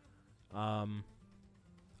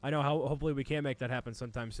 I know how hopefully we can make that happen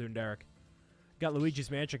sometime soon, Derek. Got Luigi's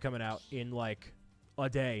Mansion coming out in like a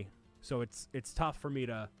day, so it's tough for me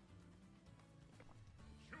to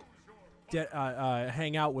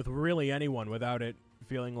hang out with really anyone without it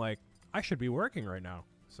feeling like I should be working right now.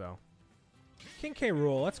 So King K.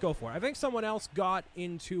 Rool, let's go for it. I think someone else got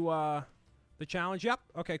into the challenge. Yep.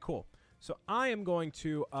 Okay, cool. So I am going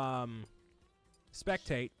to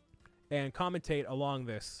spectate and commentate along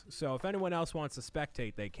this. So if anyone else wants to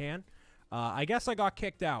spectate, they can. I guess I got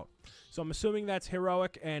kicked out. So I'm assuming that's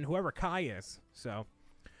Heroic and whoever Kai is. So,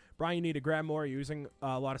 Brian, you need to grab more using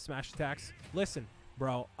a lot of smash attacks. Listen,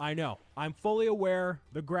 bro, I know. I'm fully aware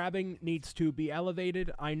the grabbing needs to be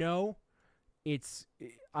elevated. I know it's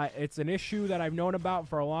an issue that I've known about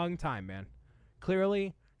for a long time, man.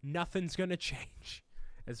 Clearly, nothing's going to change.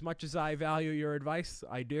 As much as I value your advice,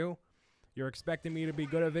 I do. You're expecting me to be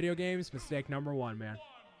good at video games? Mistake number one, man.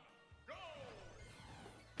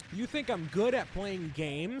 You think I'm good at playing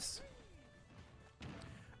games?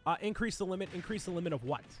 Increase the limit. Increase the limit of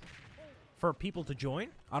what? For people to join?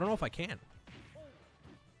 I don't know if I can.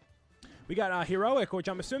 We got Heroic, which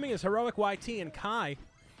I'm assuming is Heroic YT and Kai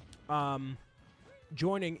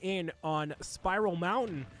joining in on Spiral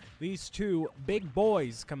Mountain. These two big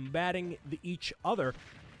boys combating each other.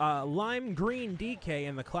 Lime Green DK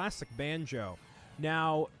and the classic Banjo.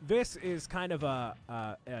 Now, this is kind of a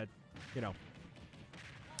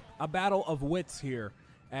battle of wits here,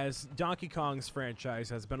 as Donkey Kong's franchise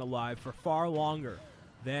has been alive for far longer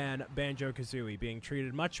than Banjo-Kazooie, being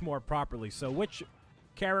treated much more properly. So which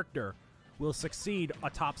character will succeed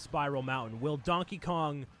atop Spiral Mountain? Will Donkey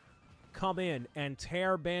Kong come in and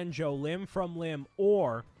tear Banjo limb from limb,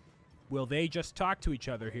 or will they just talk to each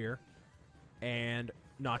other here and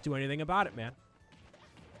not do anything about it, man?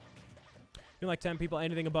 You're like 10 people.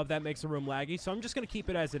 Anything above that makes the room laggy, so I'm just going to keep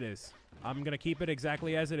it as it is. I'm going to keep it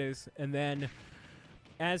exactly as it is, and then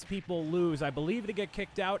as people lose, I believe they get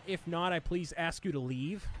kicked out. If not, I please ask you to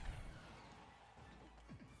leave.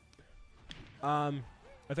 I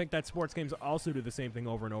think that sports games also do the same thing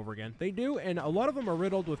over and over again. They do, and a lot of them are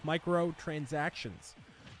riddled with microtransactions.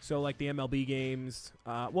 So like the MLB games.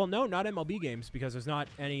 Well, no, not MLB games, because there's not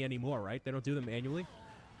any anymore, right? They don't do them annually.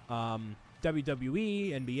 WWE,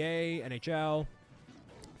 NBA, NHL,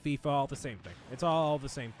 FIFA, all the same thing. It's all the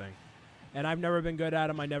same thing. And I've never been good at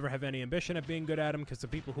them. I never have any ambition at being good at them, because the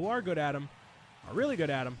people who are good at them are really good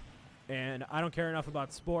at them. And I don't care enough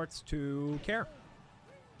about sports to care.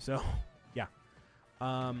 So, yeah.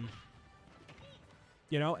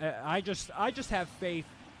 You know, I just have faith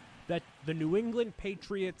that the New England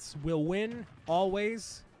Patriots will win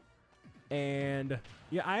always. And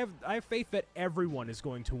yeah, I have faith that everyone is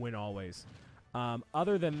going to win always.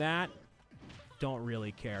 Other than that, don't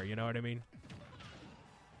really care. You know what I mean?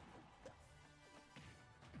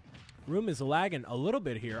 Room is lagging a little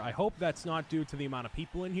bit here. I hope that's not due to the amount of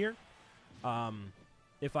people in here.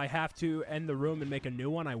 If I have to end the room and make a new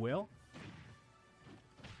one, I will.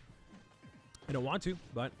 I don't want to,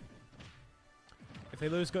 but if they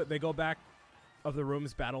lose, they go back of the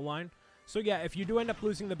room's battle line. So yeah, if you do end up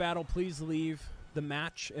losing the battle, please leave the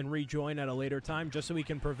match and rejoin at a later time, just so we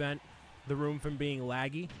can prevent the room from being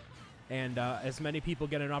laggy, and as many people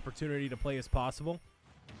get an opportunity to play as possible.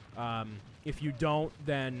 If you don't,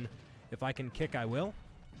 then if I can kick, I will.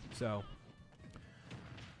 So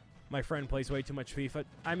my friend plays way too much FIFA.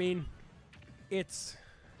 I mean, it's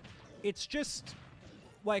just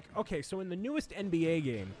like, okay, so in the newest NBA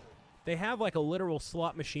game, they have like a literal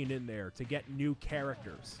slot machine in there to get new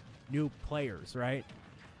characters, new players, right?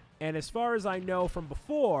 And as far as I know from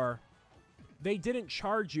before, they didn't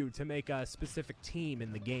charge you to make a specific team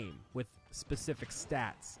in the game with specific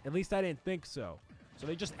stats. At least I didn't think so. So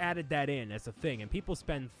they just added that in as a thing, and people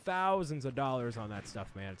spend thousands of dollars on that stuff,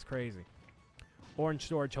 man. It's crazy. Orange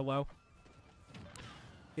Storage, hello.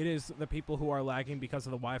 It is the people who are lagging because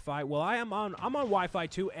of the Wi-Fi. Well, I'm on Wi-Fi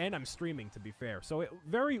too, and I'm streaming, to be fair. So it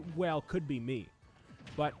very well could be me.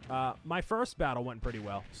 But my first battle went pretty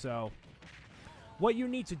well. So what you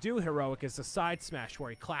need to do, Heroic, is a side smash where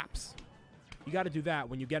he claps. You got to do that.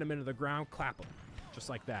 When you get him into the ground, clap him. Just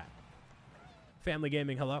like that. Family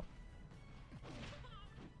Gaming, hello.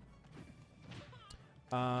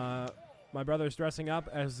 My brother's dressing up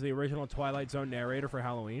as the original Twilight Zone narrator for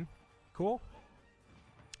Halloween. Cool.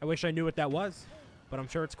 I wish I knew what that was, but I'm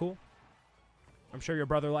sure it's cool. I'm sure your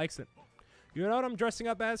brother likes it. You know what I'm dressing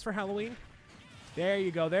up as for Halloween? There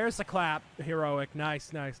you go. There's the clap. Heroic.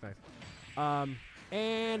 Nice, nice, nice.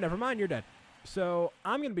 And never mind, you're dead. So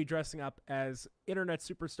I'm going to be dressing up as internet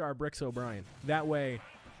superstar Bricks O'Brien. That way,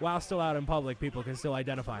 while still out in public, people can still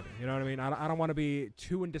identify me. You know what I mean? I don't want to be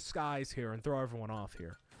too in disguise here and throw everyone off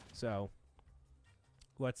here. So,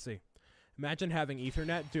 let's see. Imagine having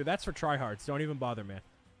Ethernet. Dude, that's for tryhards. Don't even bother, man.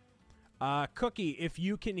 Cookie, if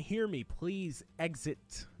you can hear me, please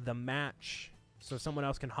exit the match so someone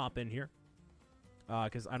else can hop in here.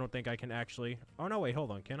 Because I don't think I can actually... Oh, no, wait,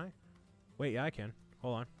 hold on. Can I? Wait, yeah, I can.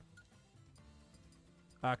 Hold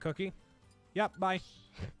on. Cookie? Yep, bye.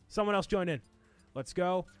 Someone else join in. Let's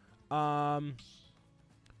go.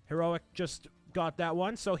 Heroic just got that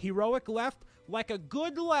one. So Heroic left like a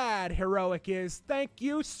good lad, Heroic is. Thank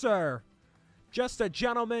you, sir. Just a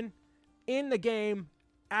gentleman in the game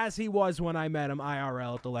as he was when I met him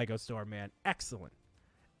IRL at the Lego store, man. Excellent.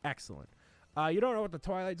 Excellent. You don't know what the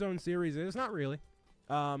Twilight Zone series is? Not really.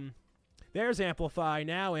 There's Amplify.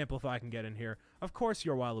 Now Amplify can get in here. Of course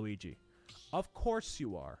you're Waluigi. Of course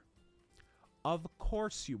you are. Of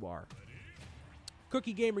course you are.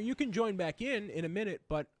 Cookie Gamer, you can join back in a minute,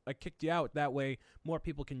 but I kicked you out. That way more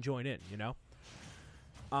people can join in, you know?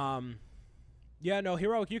 Yeah, no,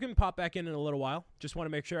 Heroic, you can pop back in a little while. Just want to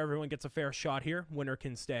make sure everyone gets a fair shot here. Winner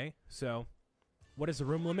can stay. So, what is the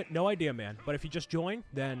room limit? No idea, man. But if you just join,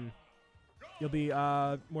 then you'll be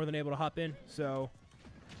more than able to hop in. So,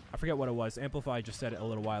 I forget what it was. Amplify just said it a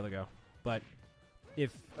little while ago. But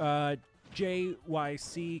if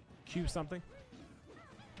JYCQ something,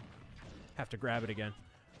 have to grab it again.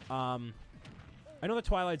 I know the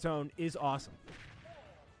Twilight Zone is awesome.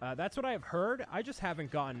 That's what I've heard. I just haven't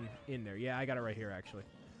gotten in there. Yeah, I got it right here, actually.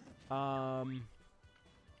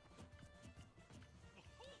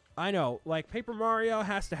 I know. Like, Paper Mario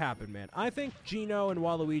has to happen, man. I think Gino and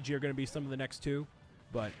Waluigi are going to be some of the next two,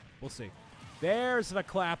 but we'll see. There's the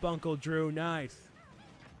clap, Uncle Drew. Nice.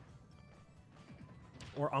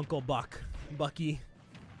 Or Uncle Buck. Bucky.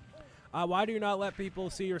 Why do you not let people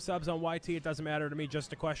see your subs on YT? It doesn't matter to me.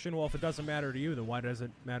 Just a question. Well, if it doesn't matter to you, then why does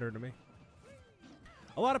it matter to me?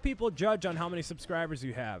 A lot of people judge on how many subscribers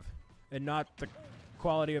you have and not the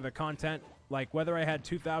quality of the content. Like, whether I had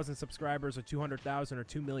 2,000 subscribers or 200,000 or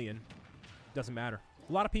 2 million, doesn't matter.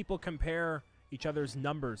 A lot of people compare each other's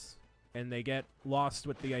numbers, and they get lost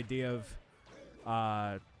with the idea of,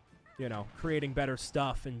 you know, creating better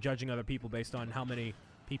stuff and judging other people based on how many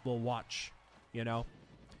people watch, you know?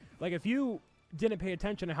 Like, if you didn't pay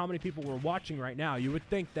attention to how many people were watching right now, you would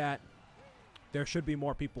think that there should be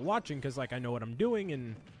more people watching because, like, I know what I'm doing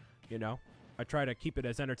and, you know, I try to keep it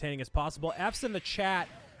as entertaining as possible. F's in the chat.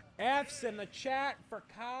 F's in the chat for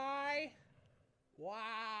Kai. Wow.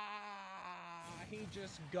 He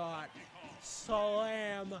just got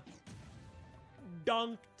slam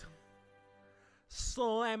dunked.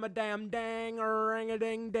 Slam a damn dang, ring a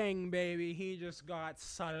ding ding, baby. He just got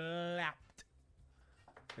slapped.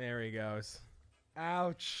 There he goes.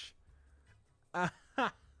 Ouch.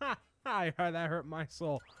 That hurt my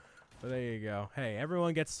soul. But there you go. Hey,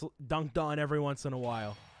 everyone gets dunked on every once in a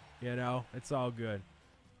while. You know, it's all good.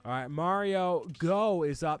 All right, Mario Go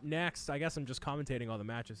is up next. I guess I'm just commentating all the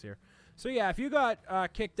matches here. So, yeah, if you got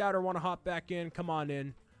kicked out or want to hop back in, come on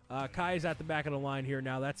in. Kai is at the back of the line here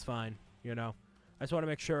now. That's fine, you know. I just want to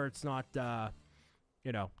make sure it's not,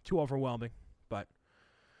 you know, too overwhelming. But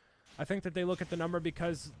I think that they look at the number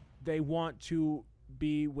because they want to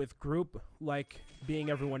be with group, like being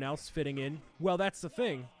everyone else fitting in. Well, that's the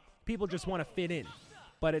thing. People just want to fit in.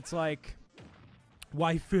 But it's like,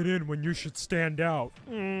 why fit in when you should stand out?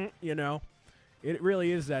 You know? It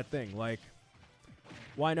really is that thing. Like,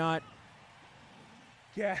 why not?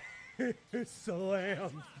 Yeah.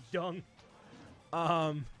 Slam dunk.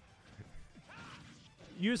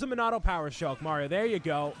 Use a Minato Power Stroke, Mario. There you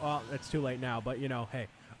go. Oh, it's too late now, but, you know, hey.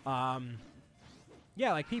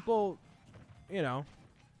 Yeah, like, people, you know,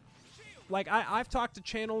 like, I've talked to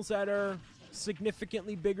channels that are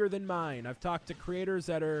significantly bigger than mine. I've talked to creators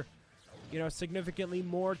that are, you know, significantly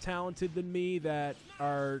more talented than me, that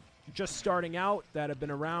are just starting out, that have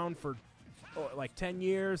been around for, like, 10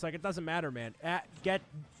 years. Like, it doesn't matter, man.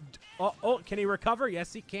 Oh, can he recover?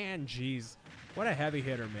 Yes, he can. Jeez. What a heavy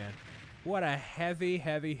hitter, man. What a heavy,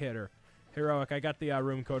 heavy hitter. Heroic, I got the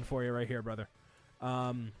room code for you right here, brother.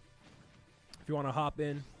 If you want to hop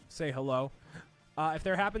in, say hello. If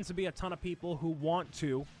there happens to be a ton of people who want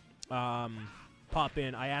to pop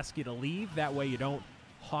in, I ask you to leave. That way you don't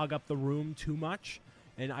hog up the room too much.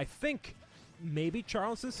 And I think maybe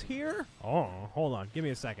Charles is here? Oh, hold on. Give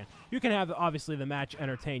me a second. You can have, obviously, the match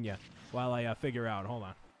entertain you while I figure out. Hold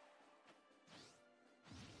on.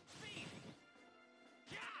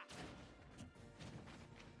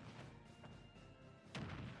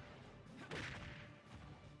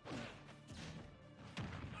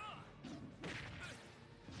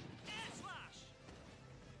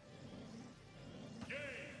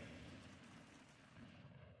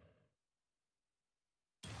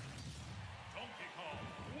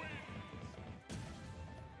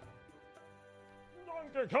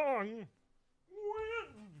 Donkey Kong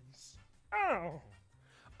wins. Ow.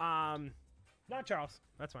 Not Charles.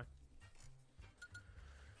 That's fine.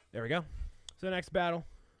 There we go. So next battle,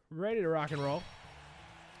 ready to rock and roll.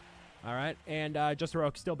 All right, and Just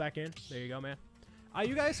Heroic still back in. There you go, man.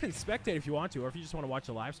 You guys can spectate if you want to, or if you just want to watch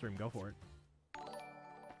the live stream, go for it.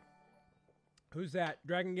 Who's that?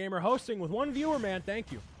 Dragon Gamer hosting with 1 viewer, man.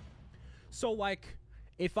 Thank you. So, like,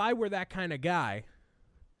 if I were that kind of guy,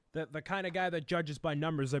 the kind of guy that judges by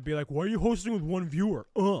numbers, I'd be like, why are you hosting with 1 viewer?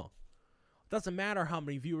 Doesn't matter how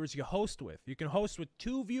many viewers you host with. You can host with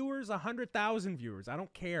 2 viewers, 100,000 viewers. I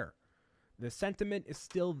don't care. The sentiment is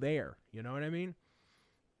still there. You know what I mean?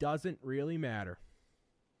 Doesn't really matter.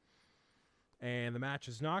 And the match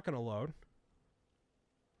is not going to load.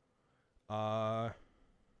 Are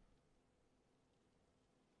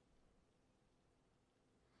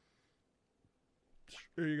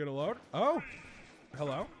you going to load? Oh,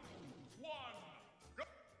 hello.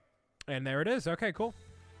 And there it is. Okay, cool.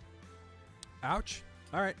 Ouch.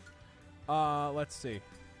 All right. Let's see.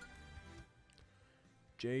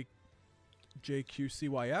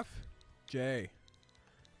 JQCYF.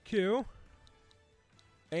 JQ.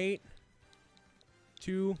 8.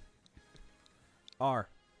 2. R.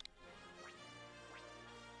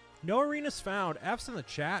 No arenas found. F's in the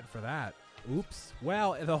chat for that. Oops.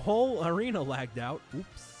 Well, the whole arena lagged out.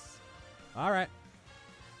 Oops. All right.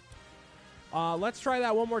 Let's try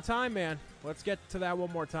that one more time, man. Let's get to that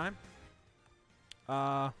one more time.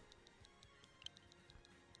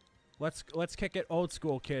 Let's kick it old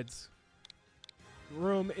school, kids.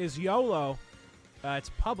 Room is YOLO. It's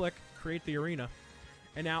public. Create the arena.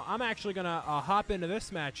 And now I'm actually gonna hop into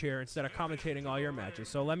this match here instead of commentating all your matches.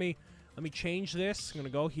 So let me change this. I'm gonna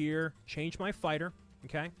go here, change my fighter.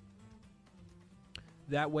 Okay.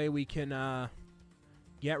 That way we can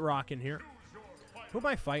get rocking here. Who am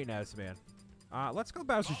I fighting as, man? Let's go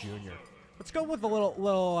Bowser Jr. Let's go with a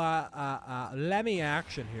little Lemmy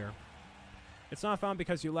action here. It's not found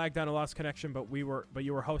because you lagged out and lost connection, but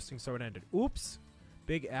you were hosting, so it ended. Oops.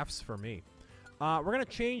 Big F's for me. We're gonna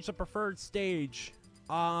change the preferred stage.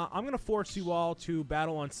 I'm gonna force you all to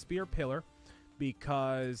battle on Spear Pillar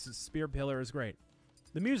because Spear Pillar is great.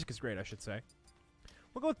 The music is great, I should say.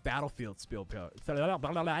 We'll go with Battlefield Spear Pillar.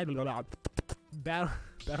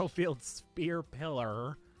 Battlefield Spear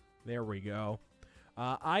Pillar. There we go.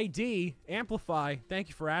 ID, Amplify, thank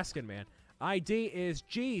you for asking, man. ID is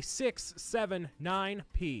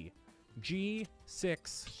G679P.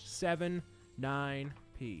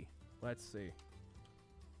 G679P. Let's see.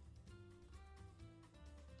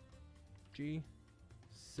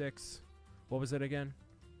 G6. What was it again?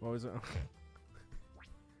 What was it?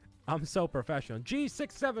 I'm so professional.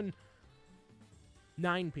 G679P.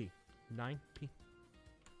 9P.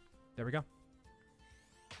 There we go.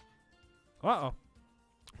 Uh-oh.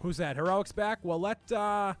 Who's that? Heroic's back? Well,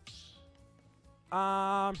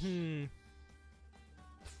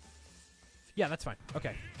 yeah, that's fine.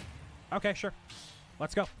 Okay. Okay, sure.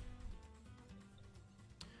 Let's go.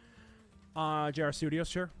 JR Studios,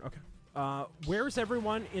 sure. Okay. Where's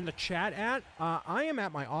everyone in the chat at? I am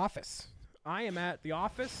at my office. I am at the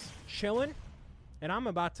office, chilling, and I'm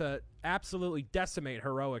about to absolutely decimate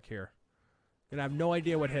Heroic here. And I have no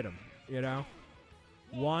idea what hit him, you know?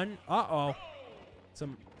 One. Uh-oh.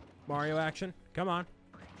 Some Mario action. Come on.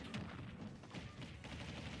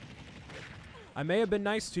 I may have been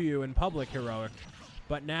nice to you in public, Heroic,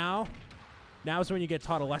 but now's when you get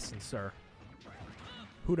taught a lesson, sir.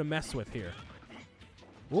 Who to mess with here.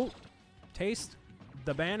 Ooh. Taste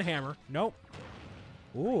the band hammer. Nope.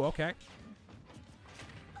 Ooh, okay.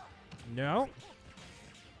 No.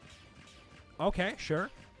 Okay, sure.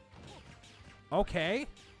 Okay.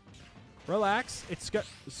 Relax. It's got...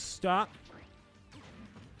 Stop.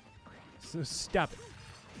 Stop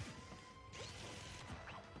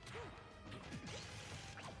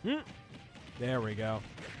it. There we go.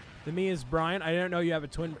 The me is Brian. I didn't know you have a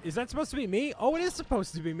twin. Is that supposed to be me? Oh, it is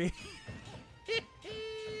supposed to be me.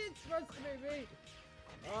 It's supposed to be me.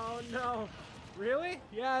 Oh, no. Really?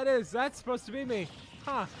 Yeah, it is. That's supposed to be me.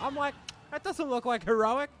 Huh. I'm like, that doesn't look like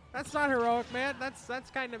Heroic. That's not Heroic, man. That's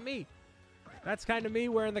kind of me. That's kind of me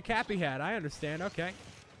wearing the cappy hat. I understand. Okay.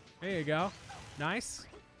 There you go. Nice.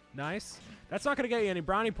 Nice. That's not going to get you any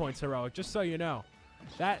brownie points, Heroic, just so you know.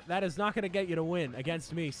 That is not going to get you to win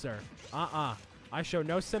against me, sir. I show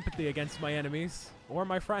no sympathy against my enemies or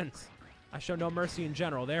my friends. I show no mercy in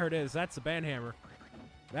general. There it is. That's the band hammer.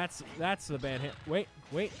 That's the band hammer.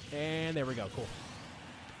 Wait. And there we go. Cool.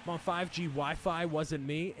 I'm on 5G Wi-Fi. Wasn't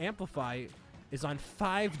me. Amplify is on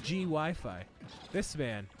 5G Wi-Fi. This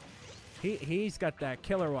man, he's got that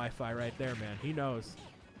killer Wi-Fi right there, man. He knows.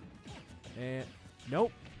 And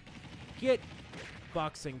Nope. Get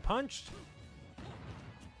boxing punched.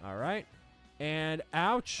 All right. And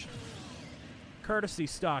ouch. Courtesy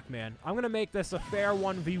stock, man. I'm going to make this a fair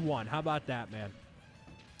 1v1. How about that, man?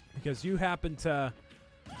 Because you happen to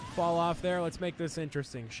fall off there. Let's make this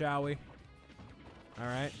interesting, shall we? All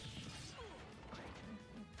right.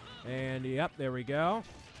 And, yep, there we go.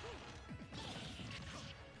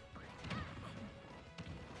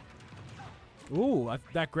 Ooh,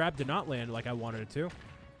 that grab did not land like I wanted it to.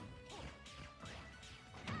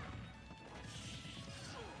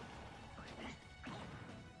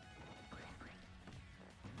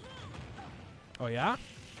 Oh, yeah?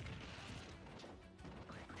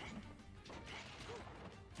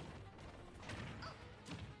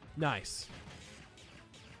 Nice.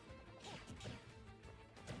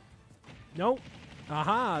 Nope.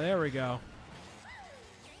 Aha, there we go.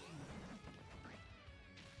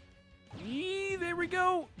 Yee, there we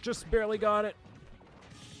go. Just barely got it.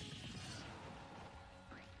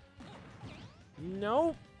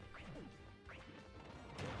 Nope.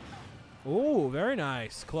 Ooh, very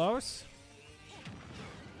nice. Close.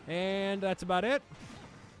 And that's about it.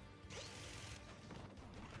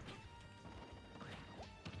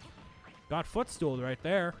 Got footstooled right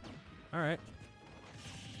there. All right.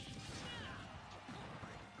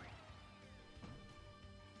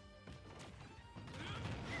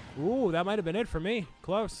 Ooh, that might have been it for me.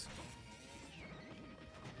 Close.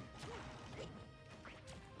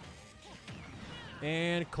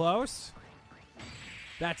 And close.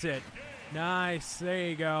 That's it. Nice. There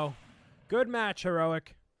you go. Good match,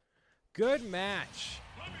 Heroic. Good match.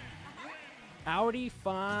 Audi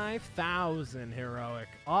 5000, Heroic.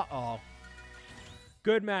 Uh-oh.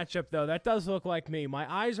 Good matchup, though. That does look like me.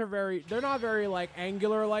 My eyes are they're not very, like,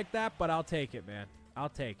 angular like that, but I'll take it, man. I'll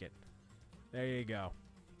take it. There you go.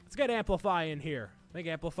 Let's get Amplify in here. I think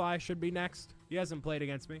Amplify should be next. He hasn't played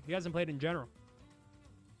against me. He hasn't played in general.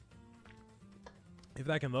 If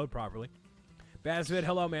that can load properly. Bazvid,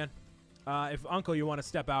 hello, man. If Uncle, you want to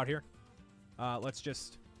step out here. Let's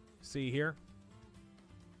just see here.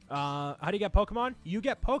 How do you get Pokemon? You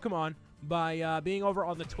get Pokemon by being over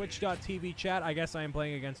on the twitch.tv chat. I guess I am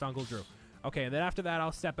playing against Uncle Drew. Okay, and then after that,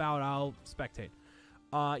 I'll step out. I'll spectate.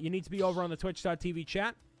 You need to be over on the twitch.tv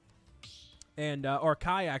chat. And, or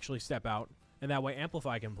Kai actually step out. And that way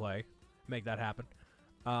Amplify can play. Make that happen.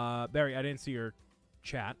 Barry, I didn't see your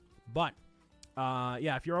chat. But,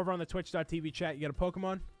 yeah, if you're over on the twitch.tv chat, you get a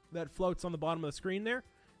Pokemon that floats on the bottom of the screen there.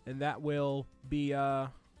 And that will be, you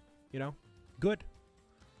know, good.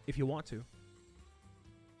 If you want to.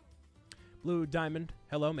 Blue Diamond,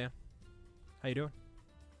 hello, man. How you doing?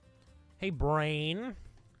 Hey, Brain.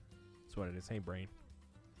 That's what it is. Hey, Brain.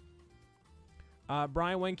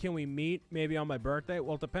 Brian, when can we meet? Maybe on my birthday?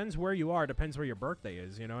 Well, it depends where you are. It depends where your birthday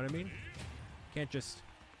is. You know what I mean? Can't just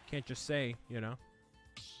say, you know.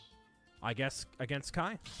 I guess against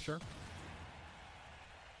Kai. Sure.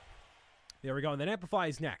 There we go. And then Amplify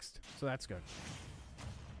is next. So that's good.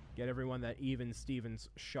 Get everyone that even Stevens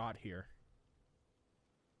shot here.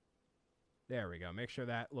 There we go. Make sure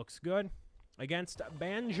that looks good. Against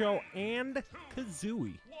Banjo and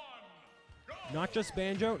Kazooie. Not just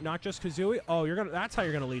Banjo, not just Kazooie. Oh, that's how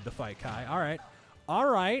you're gonna lead the fight, Kai. All right. All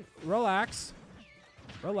right. Relax.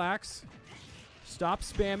 Relax. Stop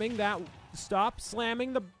spamming that. Stop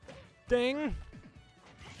slamming the thing.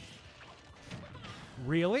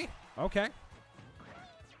 Really? Okay.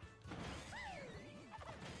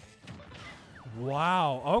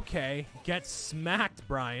 Wow, okay. Get smacked,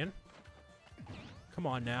 Brian. Come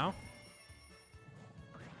on now.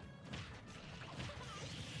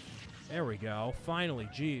 There we go. Finally,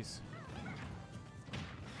 jeez.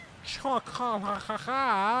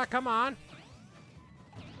 Come on.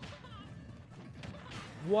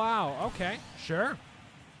 Wow, okay. Sure.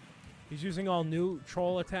 He's using all new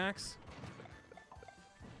troll attacks.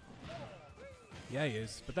 Yeah, he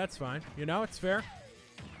is. But that's fine. You know, it's fair.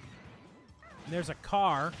 And there's a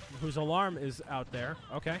car whose alarm is out there.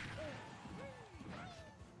 Okay.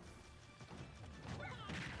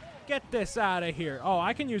 Get this out of here. Oh,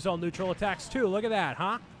 I can use all neutral attacks too. Look at that,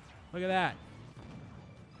 huh? Look at that.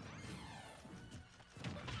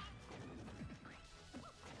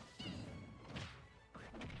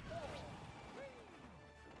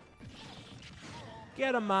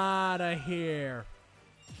 Get him out of here.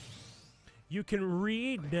 You can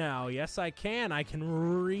read now. Yes, I can. I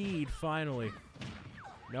can read, finally.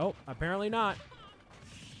 Nope, apparently not.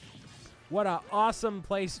 What an awesome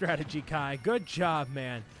play strategy, Kai. Good job,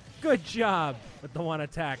 man. Good job with the one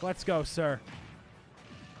attack. Let's go, sir.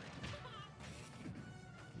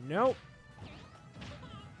 Nope.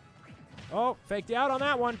 Oh, faked you out on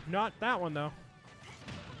that one. Not that one, though.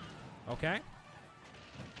 Okay.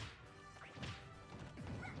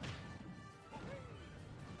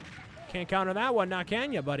 Can't counter that one now,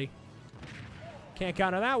 can you, buddy? Can't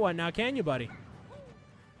counter that one now, can you, buddy?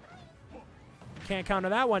 Can't counter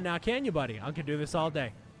that one now, can you, buddy? I could do this all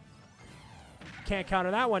day. Can't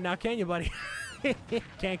counter that one now, can you, buddy?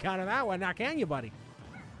 Can't counter that one now, can you, buddy?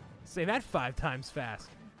 Say that 5 times fast.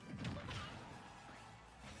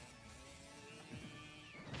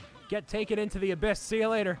 Take it into the abyss. See you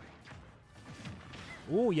later.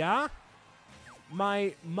 Ooh, yeah?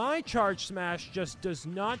 My charge smash just does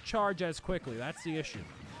not charge as quickly. That's the issue.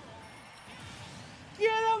 Get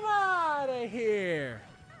him out of here!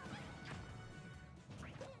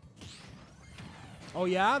 Oh,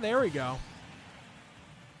 yeah? There we go.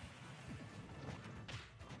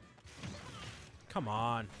 Come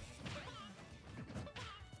on.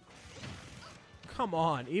 Come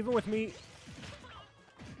on. Even with me...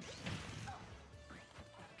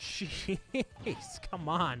 Jeez, come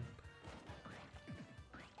on.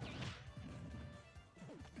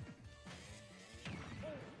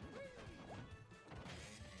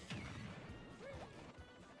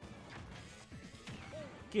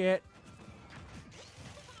 Get.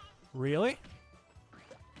 Really?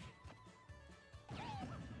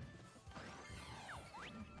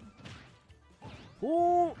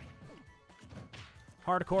 Ooh.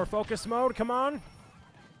 Hardcore focus mode, come on.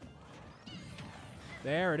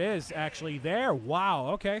 There it is, actually. There. Wow.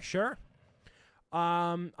 Okay, sure.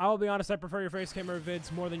 I'll be honest, I prefer your face camera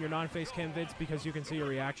vids more than your non-face cam vids because you can see your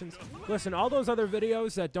reactions. Listen, all those other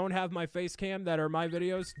videos that don't have my face cam that are my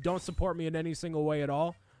videos don't support me in any single way at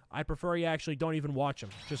all. I prefer you actually don't even watch them.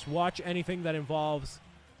 Just watch anything that involves,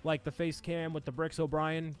 like, the face cam with the Bricks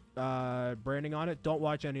O'Brien branding on it. Don't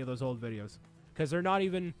watch any of those old videos because they're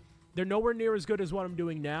nowhere near as good as what I'm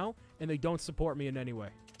doing now, and they don't support me in any way.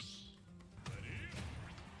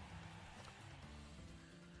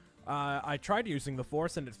 I tried using the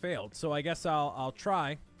Force and it failed, so I guess I'll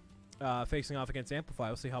try facing off against Amplify.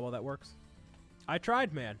 We'll see how well that works. I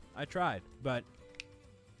tried, man. I tried, but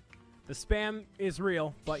the spam is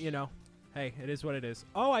real. But you know, hey, it is what it is.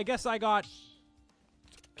 Oh, I guess I got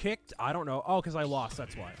kicked. I don't know. Oh, because I lost.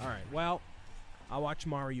 That's why. All right. Well, I'll watch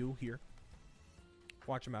Mario here.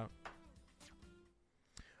 Watch him out.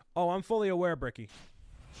 Oh, I'm fully aware, Bricky.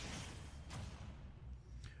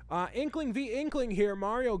 Inkling v Inkling here.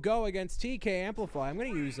 Mario Go against TK Amplify. I'm gonna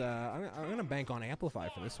use. I'm gonna bank on Amplify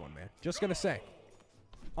for this one, man. Just gonna say.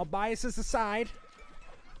 All biases aside,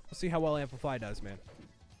 we'll see how well Amplify does, man.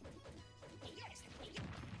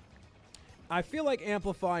 I feel like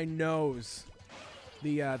Amplify knows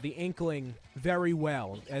the Inkling very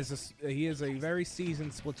well, as he is a very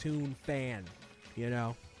seasoned Splatoon fan. You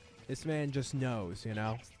know, this man just knows. You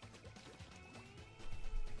know.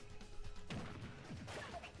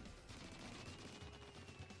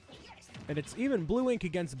 And it's even Blue Ink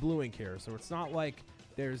against Blue Ink here, so it's not like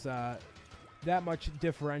there's that much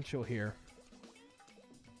differential here.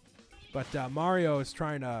 But Mario is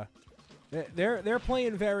trying to... They're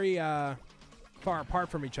playing very far apart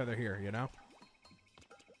from each other here, you know?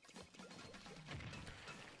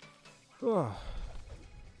 Ugh.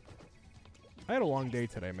 I had a long day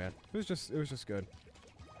today, man. It was just good.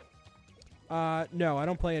 No, I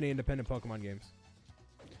don't play any independent Pokemon games.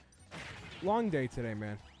 Long day today,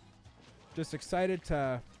 man. Just excited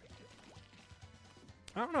to...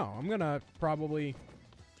 I don't know. I'm gonna probably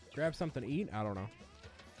grab something to eat. I don't know.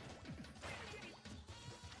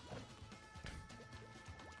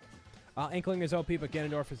 Inkling is OP, but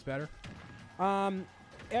Ganondorf is better.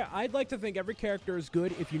 Yeah, I'd like to think every character is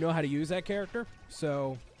good if you know how to use that character.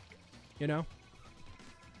 So, you know.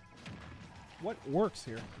 What works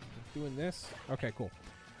here? Doing this? Okay, cool.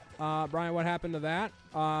 Brian, what happened to that?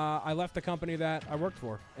 I left the company that I worked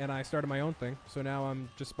for, and I started my own thing, so now I'm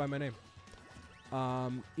just by my name.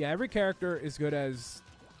 Yeah, every character is good as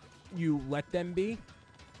you let them be,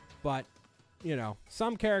 but, you know,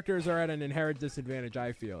 some characters are at an inherent disadvantage,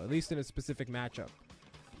 I feel, at least in a specific matchup.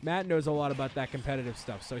 Matt knows a lot about that competitive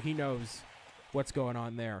stuff, so he knows what's going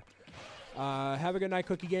on there. Have a good night,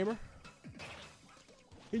 Cookie Gamer.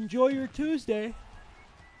 Enjoy your Tuesday.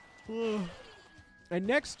 And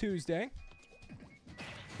next Tuesday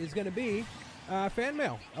is going to be fan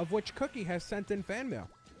mail, of which Cookie has sent in fan mail.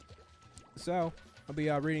 So I'll be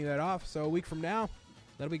reading that off. So a week from now,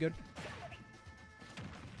 that'll be good.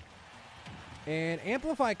 And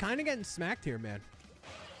Amplify kind of getting smacked here, man.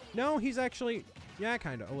 No, he's actually, yeah,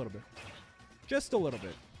 kind of, a little bit. Just a little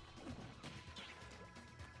bit.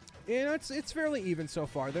 You know, it's fairly even so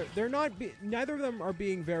far. They're not, neither of them are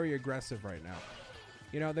being very aggressive right now.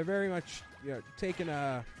 You know, they're very much, you know, taking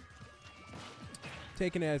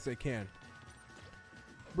taking it as they can.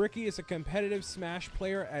 Bricky is a competitive Smash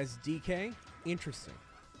player as DK. Interesting.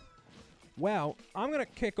 Well, I'm going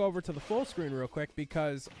to kick over to the full screen real quick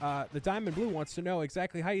because the Diamond Blue wants to know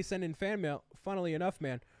exactly how you send in fan mail. Funnily enough,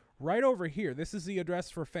 man, right over here, this is the address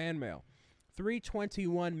for fan mail.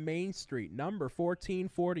 321 Main Street, number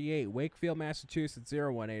 1448, Wakefield, Massachusetts,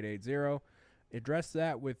 01880. Address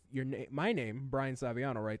that with your my name, Brian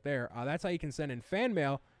Saviano, right there. That's how you can send in fan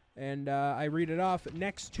mail, and I read it off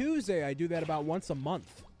next Tuesday. I do that about once a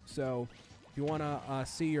month. So if you want to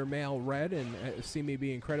see your mail read and see me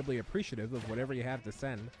be incredibly appreciative of whatever you have to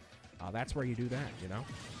send, that's where you do that, you know?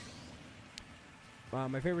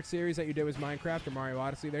 My favorite series that you did was Minecraft or Mario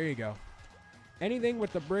Odyssey. There you go. Anything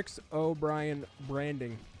with the Bricks O'Brien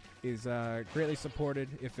branding is greatly supported.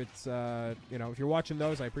 If it's, you know, if you're watching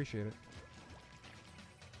those, I appreciate it.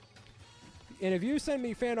 And if you send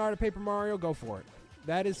me fan art of Paper Mario, go for it.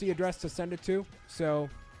 That is the address to send it to. So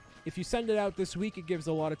if you send it out this week, it gives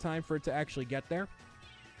a lot of time for it to actually get there.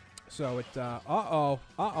 So it,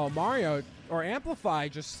 Mario or Amplify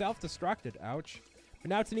just self-destructed. Ouch. But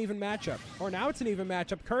now it's an even matchup. Or now it's an even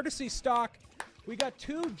matchup. Courtesy stock. We got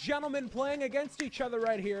two gentlemen playing against each other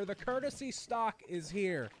right here. The courtesy stock is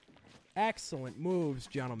here. Excellent moves,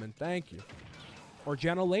 gentlemen. Thank you. Or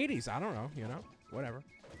gentle ladies. I don't know. You know, whatever.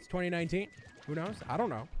 It's 2019. Who knows? I don't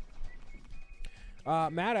know.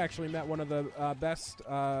 Matt actually met one of the best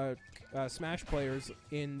Smash players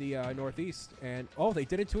in the Northeast. And, oh, they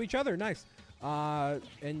did it to each other. Nice.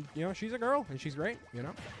 And, you know, she's a girl, and she's great, you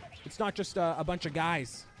know. It's not just a bunch of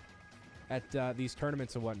guys at these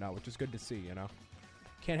tournaments and whatnot, which is good to see, you know.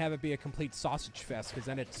 Can't have it be a complete sausage fest, because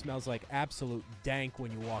then it smells like absolute dank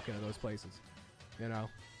when you walk into those places, you know.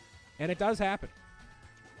 And it does happen.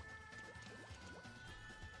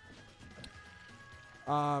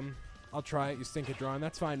 I'll try it. You stink at drawing.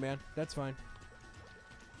 That's fine, man. That's fine.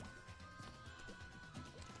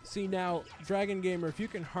 See, now, Dragon Gamer, if you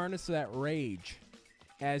can harness that rage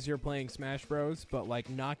as you're playing Smash Bros, but, like,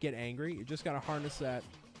 not get angry, you just gotta harness that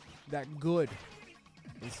good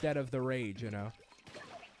instead of the rage, you know.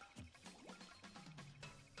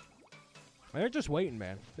 They're just waiting,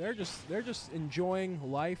 man. They're just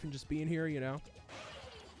enjoying life and just being here, you know.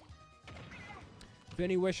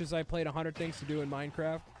 Vinny wishes I played 100 things to do in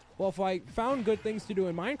Minecraft. Well, if I found good things to do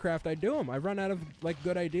in Minecraft, I'd do them. I run out of, like,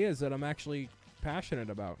 good ideas that I'm actually passionate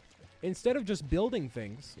about. Instead of just building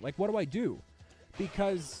things, like, what do I do?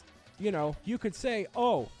 Because, you know, you could say,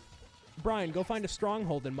 oh, Brian, go find a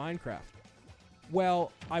stronghold in Minecraft.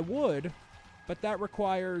 Well, I would, but that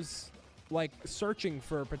requires, like, searching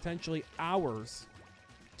for potentially hours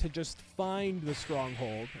to just find the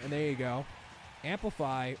stronghold. And there you go.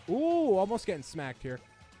 Amplify. Ooh, almost getting smacked here.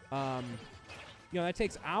 You know, that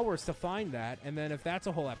takes hours to find that. And then if that's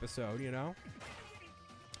a whole episode, you know.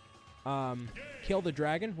 Kill the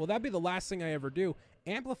dragon. Well, that'd be the last thing I ever do.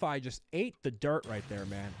 Amplify just ate the dirt right there,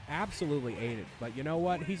 man. Absolutely ate it. But you know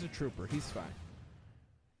what? He's a trooper. He's fine.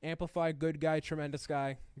 Amplify, good guy, tremendous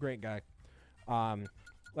guy, great guy.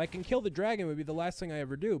 Like, and kill the dragon would be the last thing I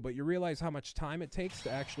ever do, but you realize how much time it takes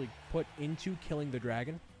to actually put into killing the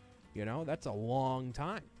dragon? You know, that's a long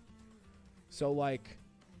time. So, like,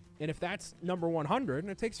 and if that's number 100,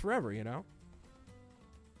 it takes forever, you know?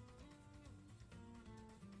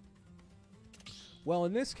 Well,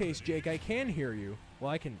 in this case, Jake, I can hear you.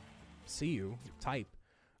 Well, I can see you type.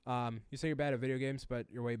 You say you're bad at video games, but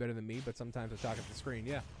you're way better than me, but sometimes I talk at the screen.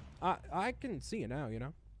 Yeah. I can see you now, you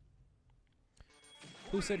know?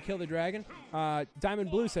 Who said kill the dragon?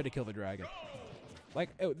 Diamond Blue said to kill the dragon. Like,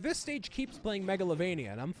 this stage keeps playing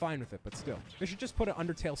Megalovania, and I'm fine with it, but still. They should just put an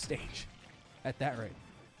Undertale stage at that rate.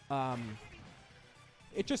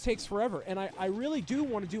 It just takes forever, and I really do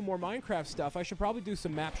want to do more Minecraft stuff. I should probably do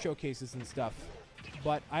some map showcases and stuff,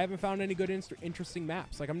 but I haven't found any good interesting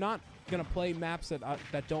maps. Like, I'm not going to play maps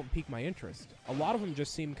that don't pique my interest. A lot of them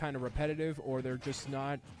just seem kind of repetitive, or they're just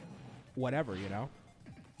not whatever, you know?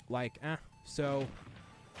 Like, So,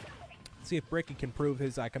 let's see if Bricky can prove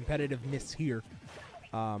his competitiveness here.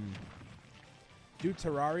 Do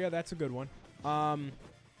Terraria, that's a good one.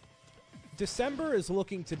 December is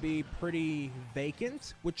looking to be pretty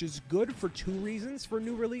vacant, which is good for two reasons for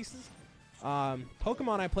new releases.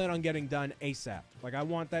 Pokemon I plan on getting done ASAP. Like, I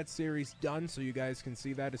want that series done so you guys can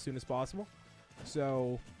see that as soon as possible.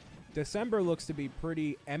 So, December looks to be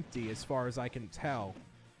pretty empty as far as I can tell.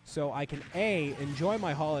 So I can A, enjoy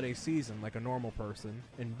my holiday season like a normal person,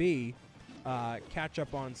 and B, catch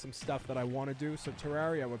up on some stuff that I want to do. So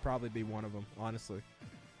Terraria would probably be one of them, honestly.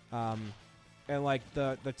 And like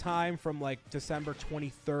the time from like December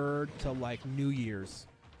 23rd to like New Year's,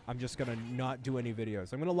 I'm just gonna not do any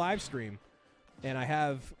videos. I'm gonna live stream, and I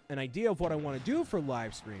have an idea of what I want to do for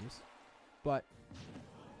live streams, but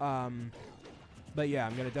yeah,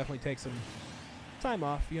 I'm gonna definitely take some time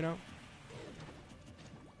off, you know.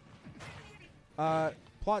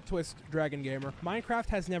 Plot twist, Dragon Gamer. Minecraft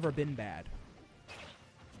has never been bad.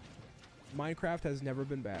 Minecraft has never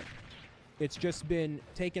been bad. It's just been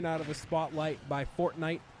taken out of the spotlight by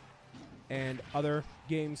Fortnite and other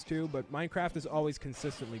games too, but Minecraft is always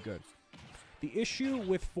consistently good. The issue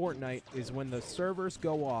with Fortnite is when the servers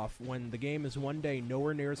go off, when the game is one day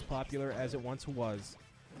nowhere near as popular as it once was,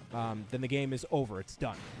 then the game is over. It's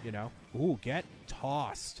done, you know? Ooh, get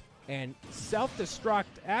tossed. And self-destruct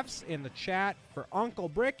F's in the chat for Uncle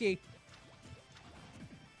Bricky.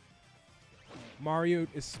 Mario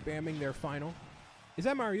is spamming their final. Is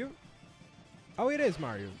that Mario? Oh, it is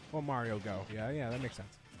Mario. Well, Mario Go. Yeah, that makes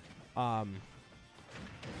sense.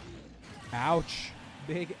 Ouch.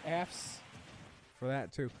 Big F's for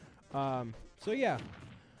that, too. So, yeah.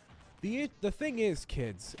 The thing is,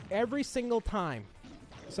 kids, every single time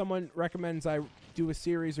someone recommends I do a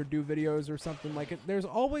series or do videos or something like it,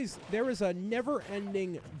 there is a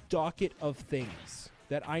never-ending docket of things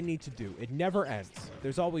that I need to do. It never ends.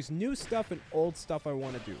 There's always new stuff and old stuff I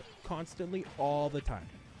want to do. Constantly, all the time.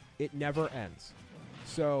 It never ends.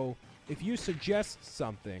 So, if you suggest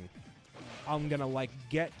something, I'm gonna, like,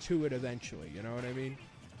 get to it eventually. You know what I mean?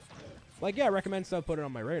 Like, yeah, recommend stuff, put it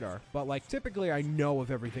on my radar. But, like, typically I know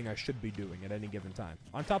of everything I should be doing at any given time.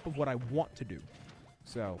 On top of what I want to do.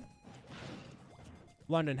 So,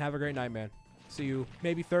 London, have a great night, man. See you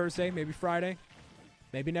maybe Thursday, maybe Friday.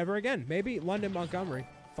 Maybe never again. Maybe London Montgomery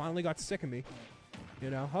finally got sick of me. You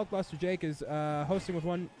know, Hulkbuster Jake is hosting with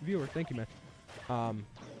one viewer. Thank you, man.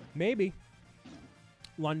 Maybe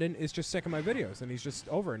London is just sick of my videos, and he's just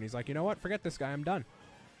over, and he's like, you know what? Forget this guy. I'm done.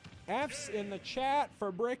 F's in the chat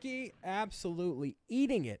for Bricky. Absolutely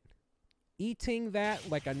eating it. Eating that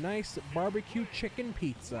like a nice barbecue chicken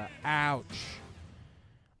pizza. Ouch.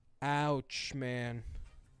 Ouch, man.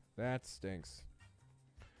 That stinks.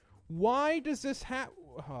 Why does this happen?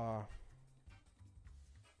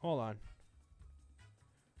 Hold on.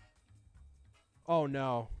 Oh,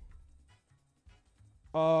 no.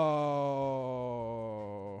 Oh.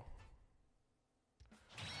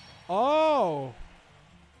 Oh.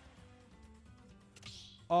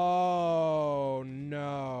 Oh,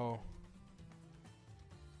 no.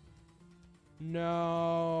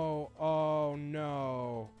 No. Oh,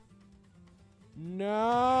 no.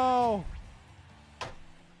 No.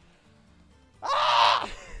 Ah!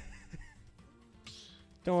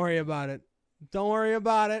 Don't worry about it. Don't worry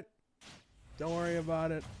about it. Don't worry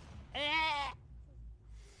about it.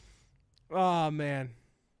 Oh, man.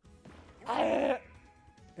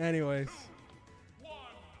 Anyways.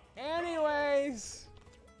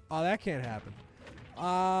 Oh, that can't happen.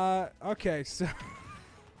 Okay, so...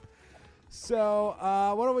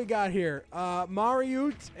 what do we got here?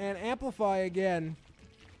 Mariute and Amplify again.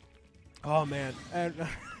 Oh, man. And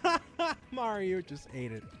Mariute just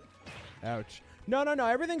ate it. Ouch. No.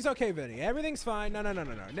 Everything's okay, Vinny. Everything's fine. No.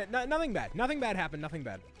 Nothing bad. Nothing bad happened. Nothing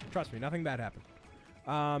bad. Trust me, nothing bad happened.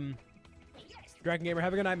 Dragon Gamer,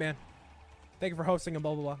 have a good night, man. Thank you for hosting and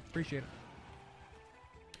blah, blah, blah. Appreciate it.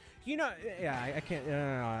 You know, yeah, I can't.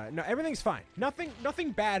 No, everything's fine.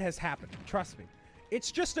 Nothing bad has happened. Trust me.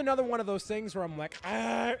 It's just another one of those things where I'm like,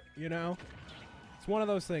 you know? It's one of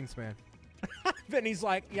those things, man. Vinny's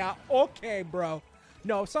like, yeah, okay, bro.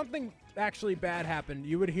 No, if something actually bad happened,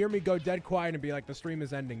 you would hear me go dead quiet and be like, the stream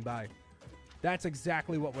is ending, bye. That's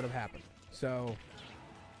exactly what would have happened. So,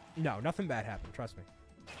 no, nothing bad happened, trust me.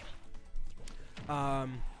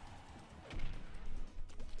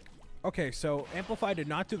 Okay, so Amplify did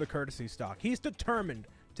not do the courtesy stock. He's determined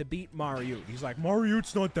to beat Mariute. He's like,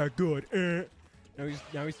 Mariute's not that good.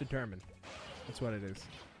 Now he's determined. That's what it is.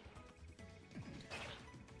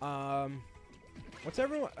 How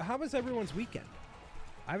was everyone's weekend?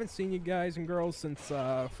 I haven't seen you guys and girls since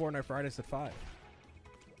Fortnite Fridays at 5.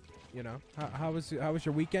 You know, how was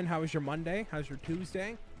your weekend? How was your Monday? How's your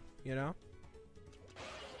Tuesday? You know.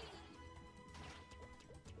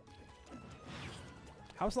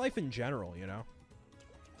 How's life in general, you know?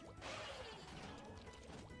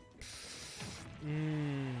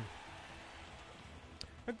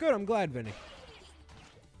 Good, I'm glad, Vinny.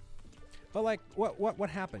 But like, what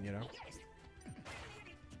happened, you know?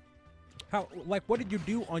 What did you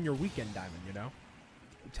do on your weekend, Diamond, you know?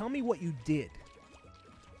 Tell me what you did.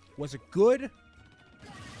 Was it good?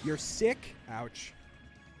 You're sick? Ouch.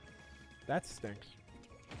 That stinks.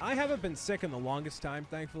 I haven't been sick in the longest time,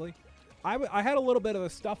 thankfully. I had a little bit of the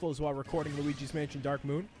stuffles while recording Luigi's Mansion Dark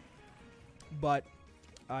Moon, but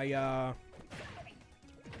I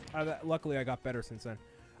Luckily, I got better since then.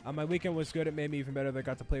 My weekend was good. It made me even better that I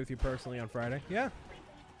got to play with you personally on Friday. Yeah.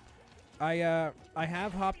 I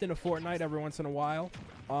have hopped into Fortnite every once in a while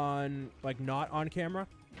on, like, not on camera.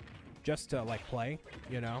 Just to, like, play,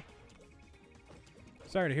 you know.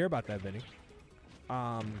 Sorry to hear about that, Vinny.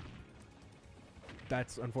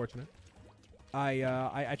 That's unfortunate.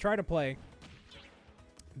 I try to play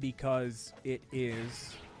because it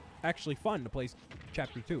is actually fun to play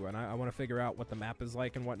Chapter 2, and I want to figure out what the map is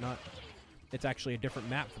like and whatnot. It's actually a different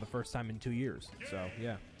map for the first time in 2 years, so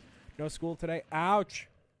yeah. No school today. Ouch!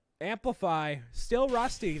 Amplify. Still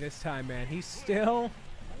rusty this time, man. He's still...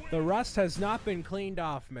 The rust has not been cleaned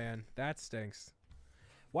off, man. That stinks.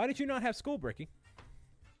 Why did you not have school, Bricky?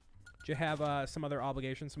 Did you have some other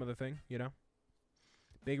obligation, some other thing, you know?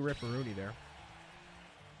 Big ripperoonie there.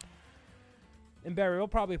 And Barry, we'll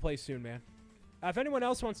probably play soon, man. If anyone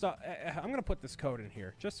else wants to... I'm going to put this code in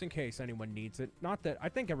here, just in case anyone needs it. Not that... I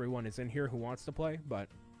think everyone is in here who wants to play, but...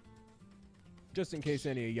 Just in case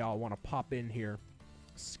any of y'all want to pop in here.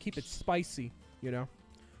 Keep it spicy, you know?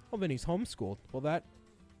 Oh, Vinny's homeschooled. Well, that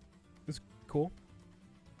is cool.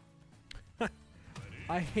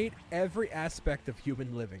 I hate every aspect of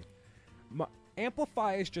human living.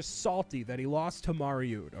 Amplify is just salty that he lost to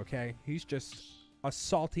Mariud, okay? He's just a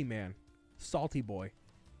salty man. Salty boy.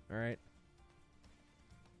 Alright?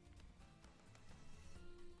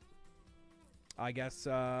 I guess,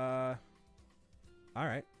 alright.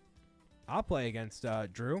 I'll play against,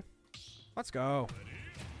 Drew. Let's go.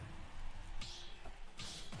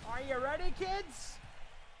 Are you ready, kids?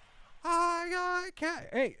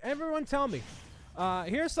 Hey, everyone tell me.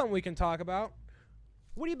 Here's something we can talk about.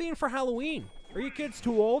 What are you being for Halloween? Are you kids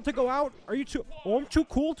too old to go out? Are you too... Oh, I'm too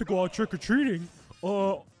cool to go out trick-or-treating.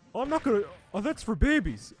 I'm not gonna... Oh, that's for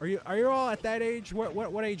babies. Are you all at that age?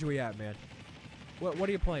 What age are we at, man? What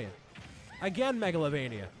are you playing? Again,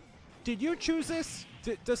 Megalovania. Did you choose this?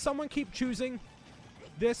 Does someone keep choosing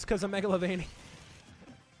this because of Megalovania?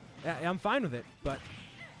 Yeah, I'm fine with it, but...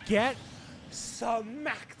 Get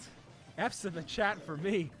smacked. F's in the chat for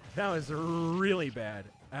me. That was really bad.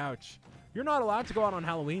 Ouch. You're not allowed to go out on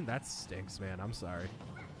Halloween? That stinks, man. I'm sorry.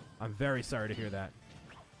 I'm very sorry to hear that.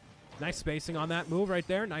 Nice spacing on that move right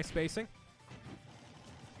there. Nice spacing.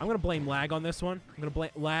 I'm going to blame lag on this one. I'm going to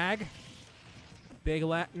blame lag. Big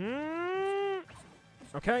lag.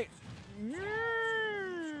 Okay.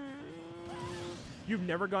 You've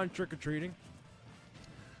never gone trick-or-treating?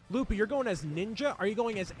 Loopy, you're going as ninja? Are you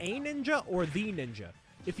going as a ninja or the ninja?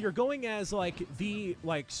 If you're going as, like, the,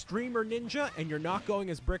 like, streamer ninja and you're not going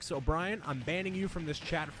as Bricks O'Brien, I'm banning you from this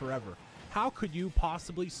chat forever. How could you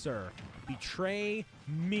possibly, sir, betray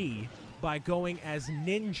me by going as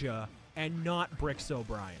ninja and not Bricks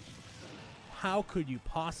O'Brien? How could you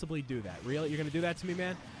possibly do that? Really? You're going to do that to me,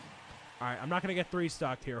 man? All right, I'm not going to get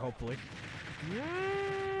 3-stocked here, hopefully.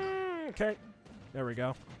 Okay. There we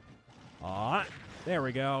go. There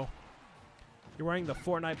we go. You're wearing the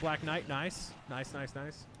Fortnite Black Knight. Nice. Nice, nice,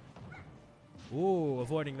 nice. Ooh,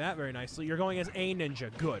 avoiding that very nicely. You're going as a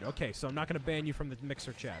ninja. Good. Okay, so I'm not going to ban you from the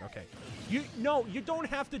mixer chat. Okay. No, you don't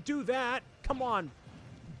have to do that. Come on.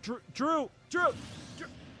 Drew.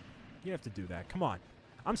 You have to do that. Come on.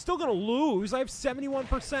 I'm still going to lose. I have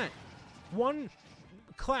 71%. One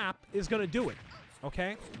clap is going to do it.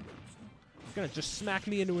 Okay? It's going to just smack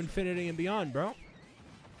me into infinity and beyond, bro.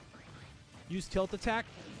 Use tilt attack.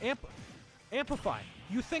 Amplify.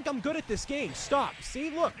 You think I'm good at this game. Stop. See?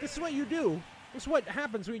 Look. This is what you do. This is what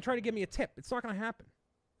happens when you try to give me a tip. It's not going to happen.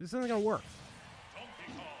 This isn't going to work.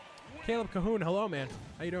 Caleb Cahoon. Hello, man.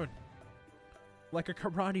 How you doing? Like a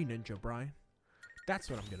karate ninja, Brian. That's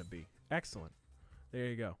what I'm going to be. Excellent. There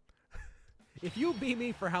you go. If you beat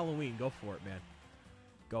me for Halloween, go for it, man.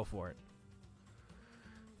 Go for it.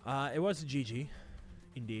 It was a GG.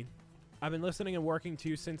 Indeed. I've been listening and working to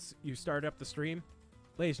you since you started up the stream.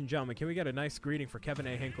 Ladies and gentlemen, can we get a nice greeting for Kevin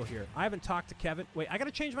A. Hinkle here? I haven't talked to Kevin. Wait, I got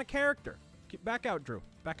to change my character. Back out, Drew.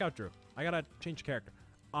 Back out, Drew. I got to change character.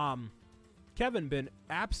 Kevin been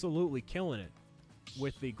absolutely killing it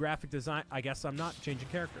with the graphic design. I guess I'm not changing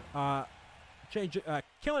character.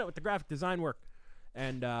 Killing it with the graphic design work.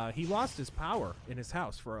 And he lost his power in his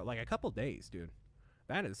house for like a couple days, dude.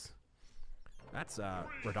 That's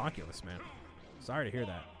ridiculous, man. Sorry to hear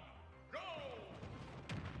that.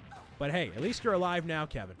 But hey, at least you're alive now,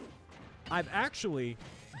 Kevin. I've actually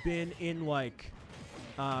been in like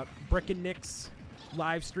Brick and Nick's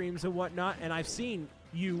live streams and whatnot, and I've seen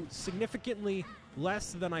you significantly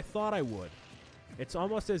less than I thought I would. It's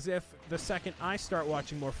almost as if the second I start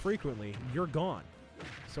watching more frequently, you're gone.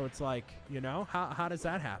 So it's like, you know, how does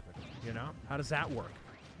that happen? You know, how does that work?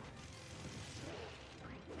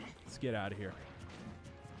 Let's get out of here.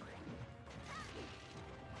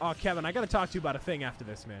 Oh, Kevin, I got to talk to you about a thing after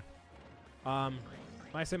this, man.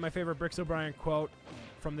 I say my favorite Bricks O'Brien quote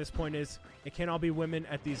from this point is, it can't all be women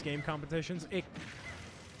at these game competitions. It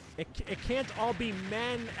can't all be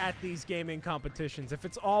men at these gaming competitions. If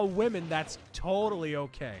it's all women, that's totally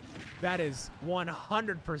okay. That is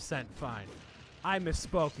 100% fine. I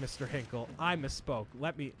misspoke, Mr. Hinkle. I misspoke.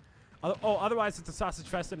 Let me... Oh, otherwise it's a sausage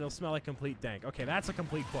fest and it'll smell like complete dank. Okay, that's a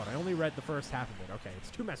complete quote. I only read the first half of it. Okay, it's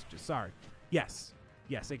 2 messages. Sorry. Yes.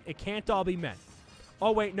 Yes, it can't all be men.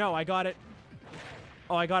 Oh, wait, no, I got it.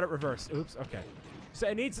 Oh, I got it reversed. Oops, okay. So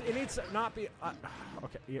it needs to not be...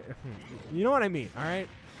 okay, yeah, you know what I mean, all right?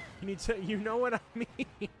 You know what I mean?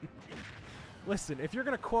 Listen, if you're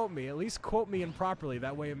going to quote me, at least quote me improperly.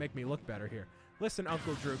 That way it make me look better here. Listen,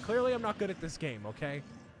 Uncle Drew, clearly I'm not good at this game, okay?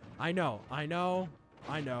 I know.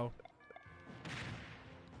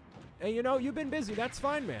 And you know, you've been busy. That's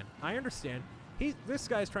fine, man. I understand. This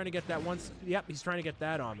guy's trying to get that once. Yep, he's trying to get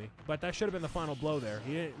that on me. But that should have been the final blow there.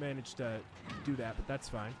 He didn't manage to do that, but that's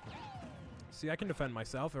fine. See, I can defend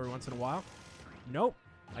myself every once in a while. Nope.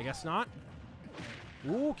 I guess not.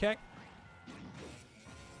 Ooh, okay.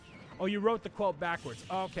 Oh, you wrote the quote backwards.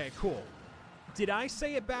 Okay, cool. Did I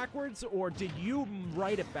say it backwards, or did you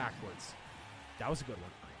write it backwards? That was a good one.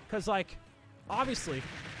 Because, like, obviously,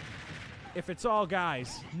 if it's all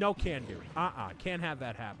guys, no can do. Can't have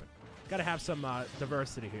that happen. Got to have some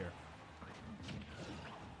diversity here.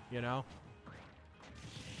 You know?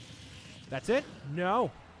 That's it?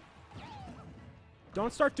 No.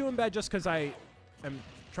 Don't start doing bad just because I am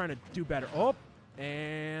trying to do better. Oh,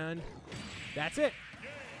 and that's it.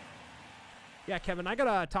 Yeah, Kevin, I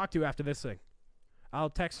got to talk to you after this thing. I'll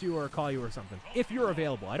text you or call you or something. If you're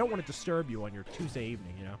available. I don't want to disturb you on your Tuesday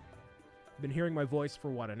evening, you know? I've been hearing my voice for,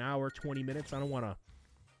 what, an hour, 20 minutes? I don't want to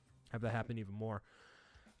have that happen even more.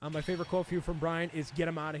 My favorite quote for you from Brian is, get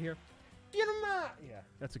him out of here. Get him out! Yeah,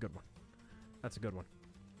 that's a good one. That's a good one.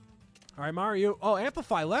 All right, Mario. Oh,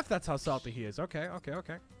 Amplify left? That's how salty he is. Okay.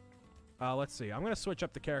 Let's see. I'm going to switch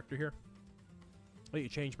up the character here. Let you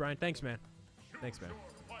change, Brian. Thanks, man. Let's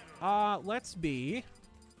be...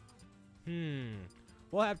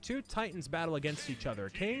 We'll have 2 Titans battle against each other.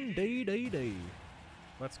 King D.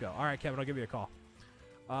 Let's go. All right, Kevin, I'll give you a call.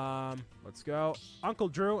 Let's go. Uncle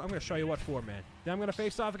Drew, I'm going to show you what for, man. Then I'm going to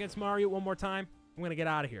face off against Mario one more time. I'm going to get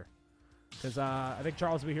out of here. Because I think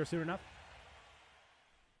Charles will be here soon enough.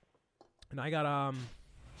 And I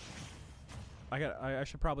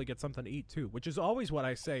should probably get something to eat, too. Which is always what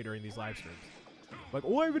I say during these live streams. Like,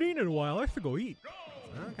 oh, I haven't eaten in a while. I have to go eat.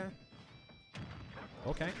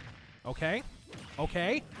 Okay.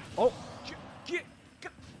 Oh.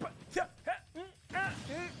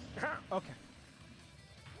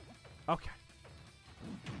 Okay.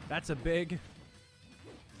 That's a big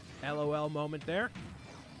LOL moment there.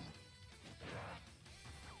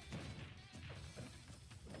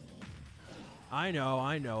 I know,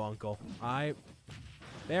 Uncle.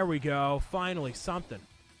 There we go. Finally, something.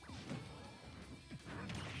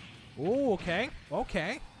 Ooh, okay.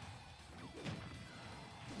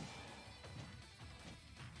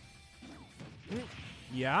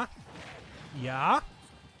 Yeah.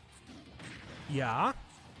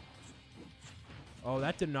 Oh,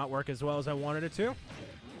 that did not work as well as I wanted it to.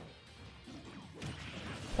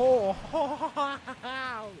 Oh,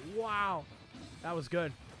 wow. That was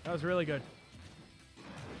good. That was really good.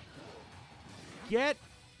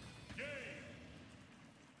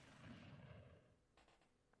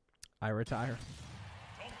 I retire.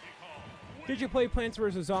 Did you play Plants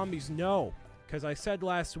vs. Zombies? No, because I said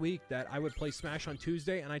last week that I would play Smash on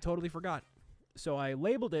Tuesday, and I totally forgot. So I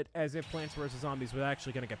labeled it as if Plants vs. Zombies was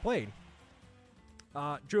actually going to get played.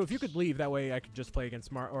 Drew, if you could leave, that way I could just play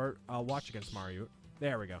against Mario, or watch against Mario.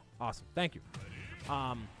 There we go. Awesome. Thank you.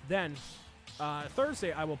 Then,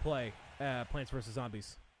 Thursday I will play Plants vs.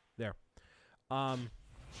 Zombies. There.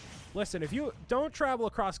 Listen, if you don't travel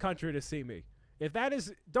across country to see me, if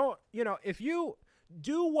you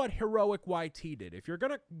do what Heroic YT did, if you're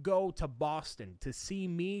going to go to Boston to see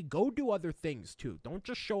me, go do other things too. Don't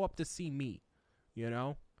just show up to see me, you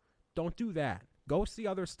know? Don't do that. Go see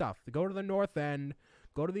other stuff. Go to the North End,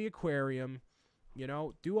 go to the aquarium, you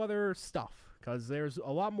know, do other stuff. Because there's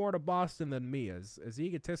a lot more to Boston than me, as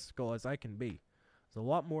egotistical as I can be. There's a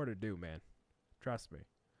lot more to do, man. Trust me.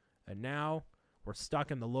 And now we're stuck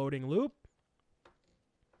in the loading loop.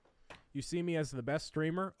 You see me as the best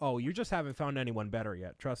streamer? Oh, you just haven't found anyone better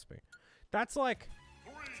yet. Trust me. That's like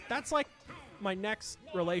my next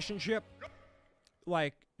relationship.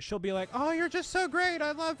 Like, she'll be like, oh, you're just so great.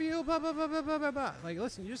 I love you. Blah, blah, blah, blah, blah, blah, blah. Like,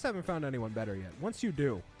 listen, you just haven't found anyone better yet. Once you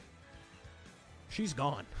do, she's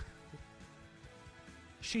gone.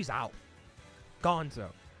 She's out. Gonzo.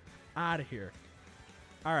 Out of here.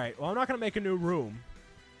 All right. Well, I'm not going to make a new room.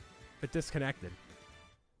 It disconnected.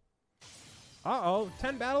 Uh-oh.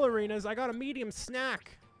 10 battle arenas. I got a medium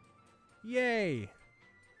snack. Yay.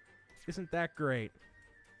 Isn't that great?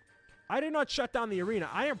 I did not shut down the arena.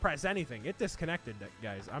 I didn't press anything. It disconnected,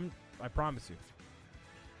 guys. I promise you.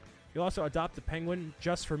 You'll also adopt a penguin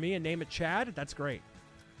just for me and name it Chad? That's great.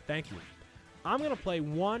 Thank you. I'm going to play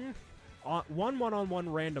one one-on-one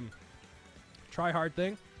random try-hard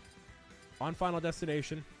thing on Final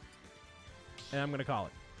Destination, and I'm going to call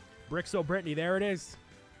it. Brixo Brittany. There it is.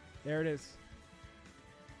 There it is.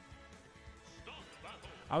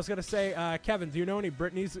 I was going to say, Kevin, do you know any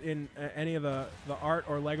Britneys in any of the art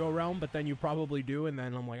or Lego realm? But then you probably do, and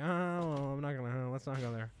then I'm like, oh, I'm not going to, let's not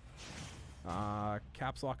go there.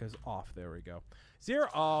 Caps lock is off. There we go. Zero.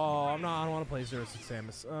 Oh, I don't want to play Zero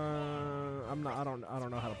Samus. I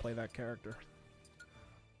don't know how to play that character.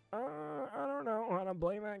 I don't know how to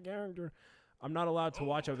play that character. I'm not allowed to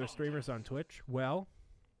watch other streamers on Twitch. Well,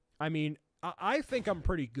 I mean, I think I'm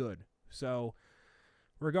pretty good. So,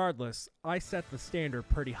 regardless, I set the standard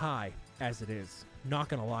pretty high as it is. Not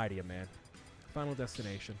gonna lie to you, man. Final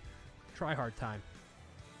Destination. Try hard time.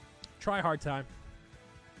 Try hard time.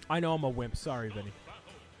 I know I'm a wimp. Sorry, Vinny.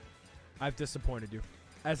 I've disappointed you.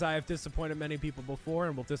 As I have disappointed many people before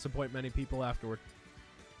and will disappoint many people afterward.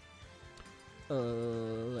 Lucario.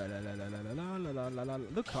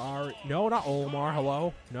 No, not Omar.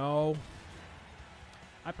 Hello. No.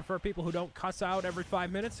 I prefer people who don't cuss out every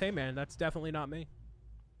 5 minutes. Hey, man, that's definitely not me.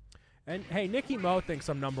 And, hey, Nikki Mo thinks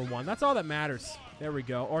I'm number one. That's all that matters. There we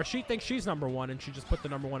go. Or she thinks she's number one, and she just put the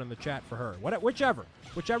number one in the chat for her. Whichever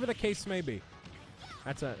the case may be.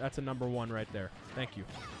 That's a number one right there. Thank you.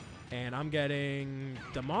 And I'm getting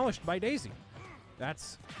demolished by Daisy.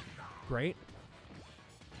 That's great.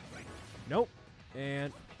 Nope.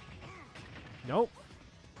 And nope.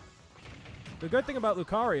 The good thing about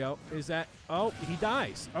Lucario is that, oh, he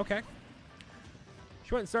dies. Okay.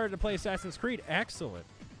 She went and started to play Assassin's Creed. Excellent.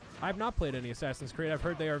 I've not played any Assassin's Creed. I've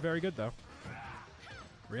heard they are very good, though.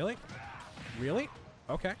 Really? Really?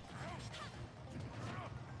 Okay.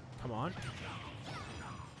 Come on.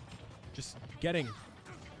 Just getting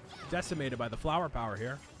decimated by the flower power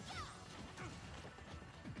here.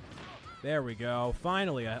 There we go.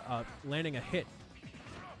 Finally, landing a hit.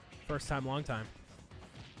 First time, long time.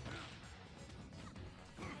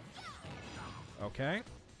 Okay.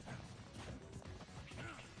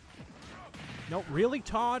 No, really,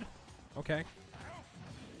 Todd? Okay.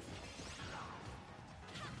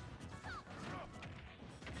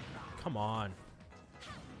 Come on.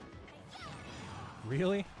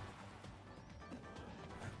 Really?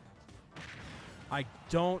 I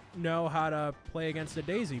don't know how to play against a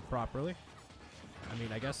Daisy properly. I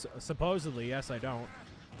mean, I guess supposedly, yes, I don't.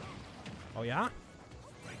 Oh, yeah?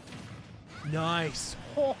 Nice.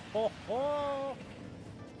 Ho, ho, ho.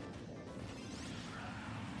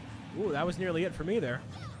 Ooh, that was nearly it for me there.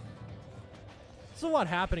 There's a lot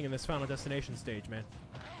happening in this Final Destination stage, man.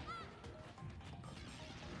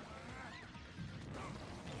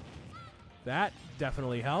 That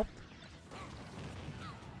definitely helped.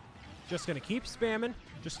 Just gonna keep spamming.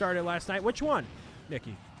 Just started last night. Which one,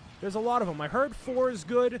 Nikki? There's a lot of them. I heard 4 is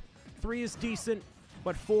good, 3 is decent,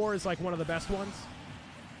 but 4 is like one of the best ones.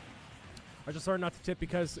 I just learned not to tip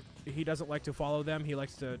because he doesn't like to follow them. He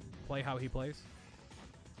likes to play how he plays.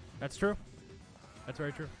 That's true. That's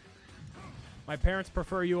very true. My parents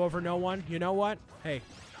prefer you over no one. You know what? Hey,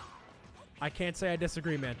 I can't say I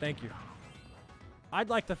disagree, man. Thank you. I'd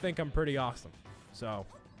like to think I'm pretty awesome. So,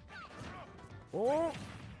 oh,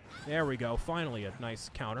 there we go. Finally, a nice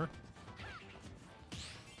counter.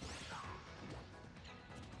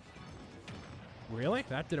 Really?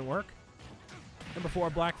 That didn't work. Number 4,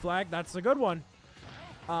 Black Flag. That's a good one.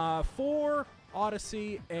 4,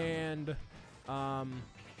 Odyssey, and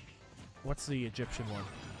what's the Egyptian one?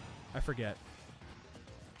 I forget.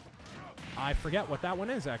 I forget what that one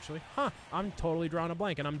is, actually. Huh. I'm totally drawing a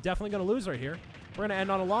blank, and I'm definitely going to lose right here. We're going to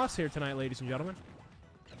end on a loss here tonight, ladies and gentlemen.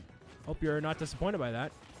 Hope you're not disappointed by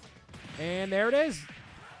that. And there it is.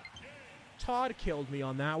 Todd killed me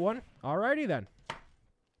on that one. Alrighty, then.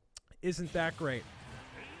 Isn't that great?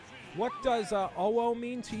 What does OO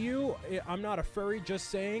mean to you? I'm not a furry, just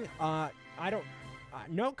saying. I don't...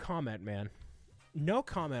 no comment, man. No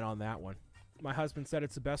comment on that one. My husband said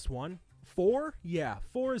it's the best one. 4? Yeah,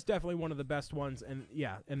 4 is definitely one of the best ones. And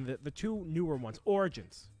yeah, and the 2 newer ones.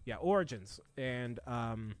 Origins. Yeah, Origins. And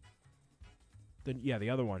the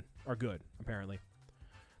other one are good, apparently.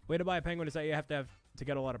 Way to buy a penguin is that you have to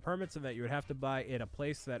get a lot of permits, and that you would have to buy at a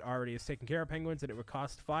place that already is taking care of penguins, and it would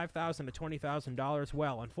cost $5,000 to $20,000.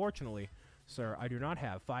 Well, unfortunately, Sir, I do not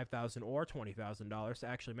have $5,000 or $20,000 to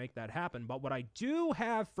actually make that happen. But what I do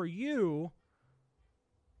have for you...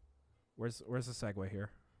 Where's the segue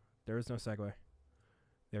here? There is no segue.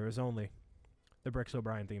 There is only the Bricks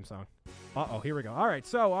O'Brien theme song. Uh-oh, here we go. All right,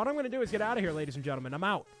 so what I'm going to do is get out of here, ladies and gentlemen. I'm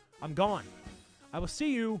out. I'm gone. I will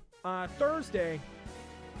see you Thursday.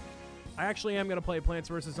 I actually am going to play Plants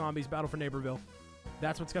vs. Zombies Battle for Neighborville.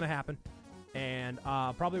 That's what's going to happen. And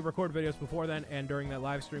probably record videos before then and during that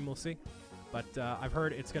live stream. We'll see. But I've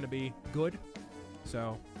heard it's going to be good.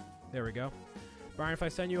 So there we go. Brian, if I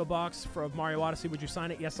send you a box of Mario Odyssey, would you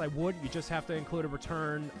sign it? Yes, I would. You just have to include a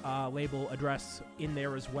return label address in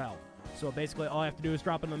there as well. So basically all I have to do is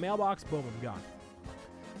drop it in the mailbox. Boom, I'm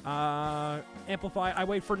gone. Amplify, I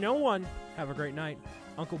wait for no one. Have a great night.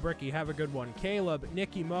 Uncle Bricky, have a good one. Caleb,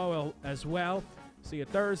 Nikki, Mo as well. See you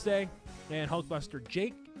Thursday. And Hulkbuster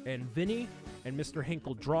Jake and Vinny and Mr.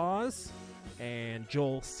 Hinkle Draws and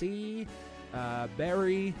Joel C,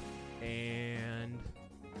 Barry, and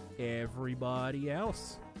everybody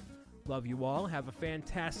else. Love you all. Have a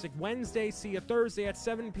fantastic Wednesday. See you Thursday at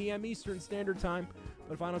 7 p.m. Eastern Standard Time.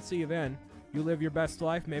 But if I don't see you then, you live your best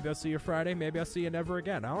life. Maybe I'll see you Friday. Maybe I'll see you never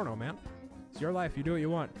again. I don't know, man. It's your life. You do what you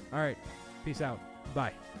want. All right. Peace out.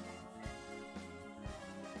 Bye.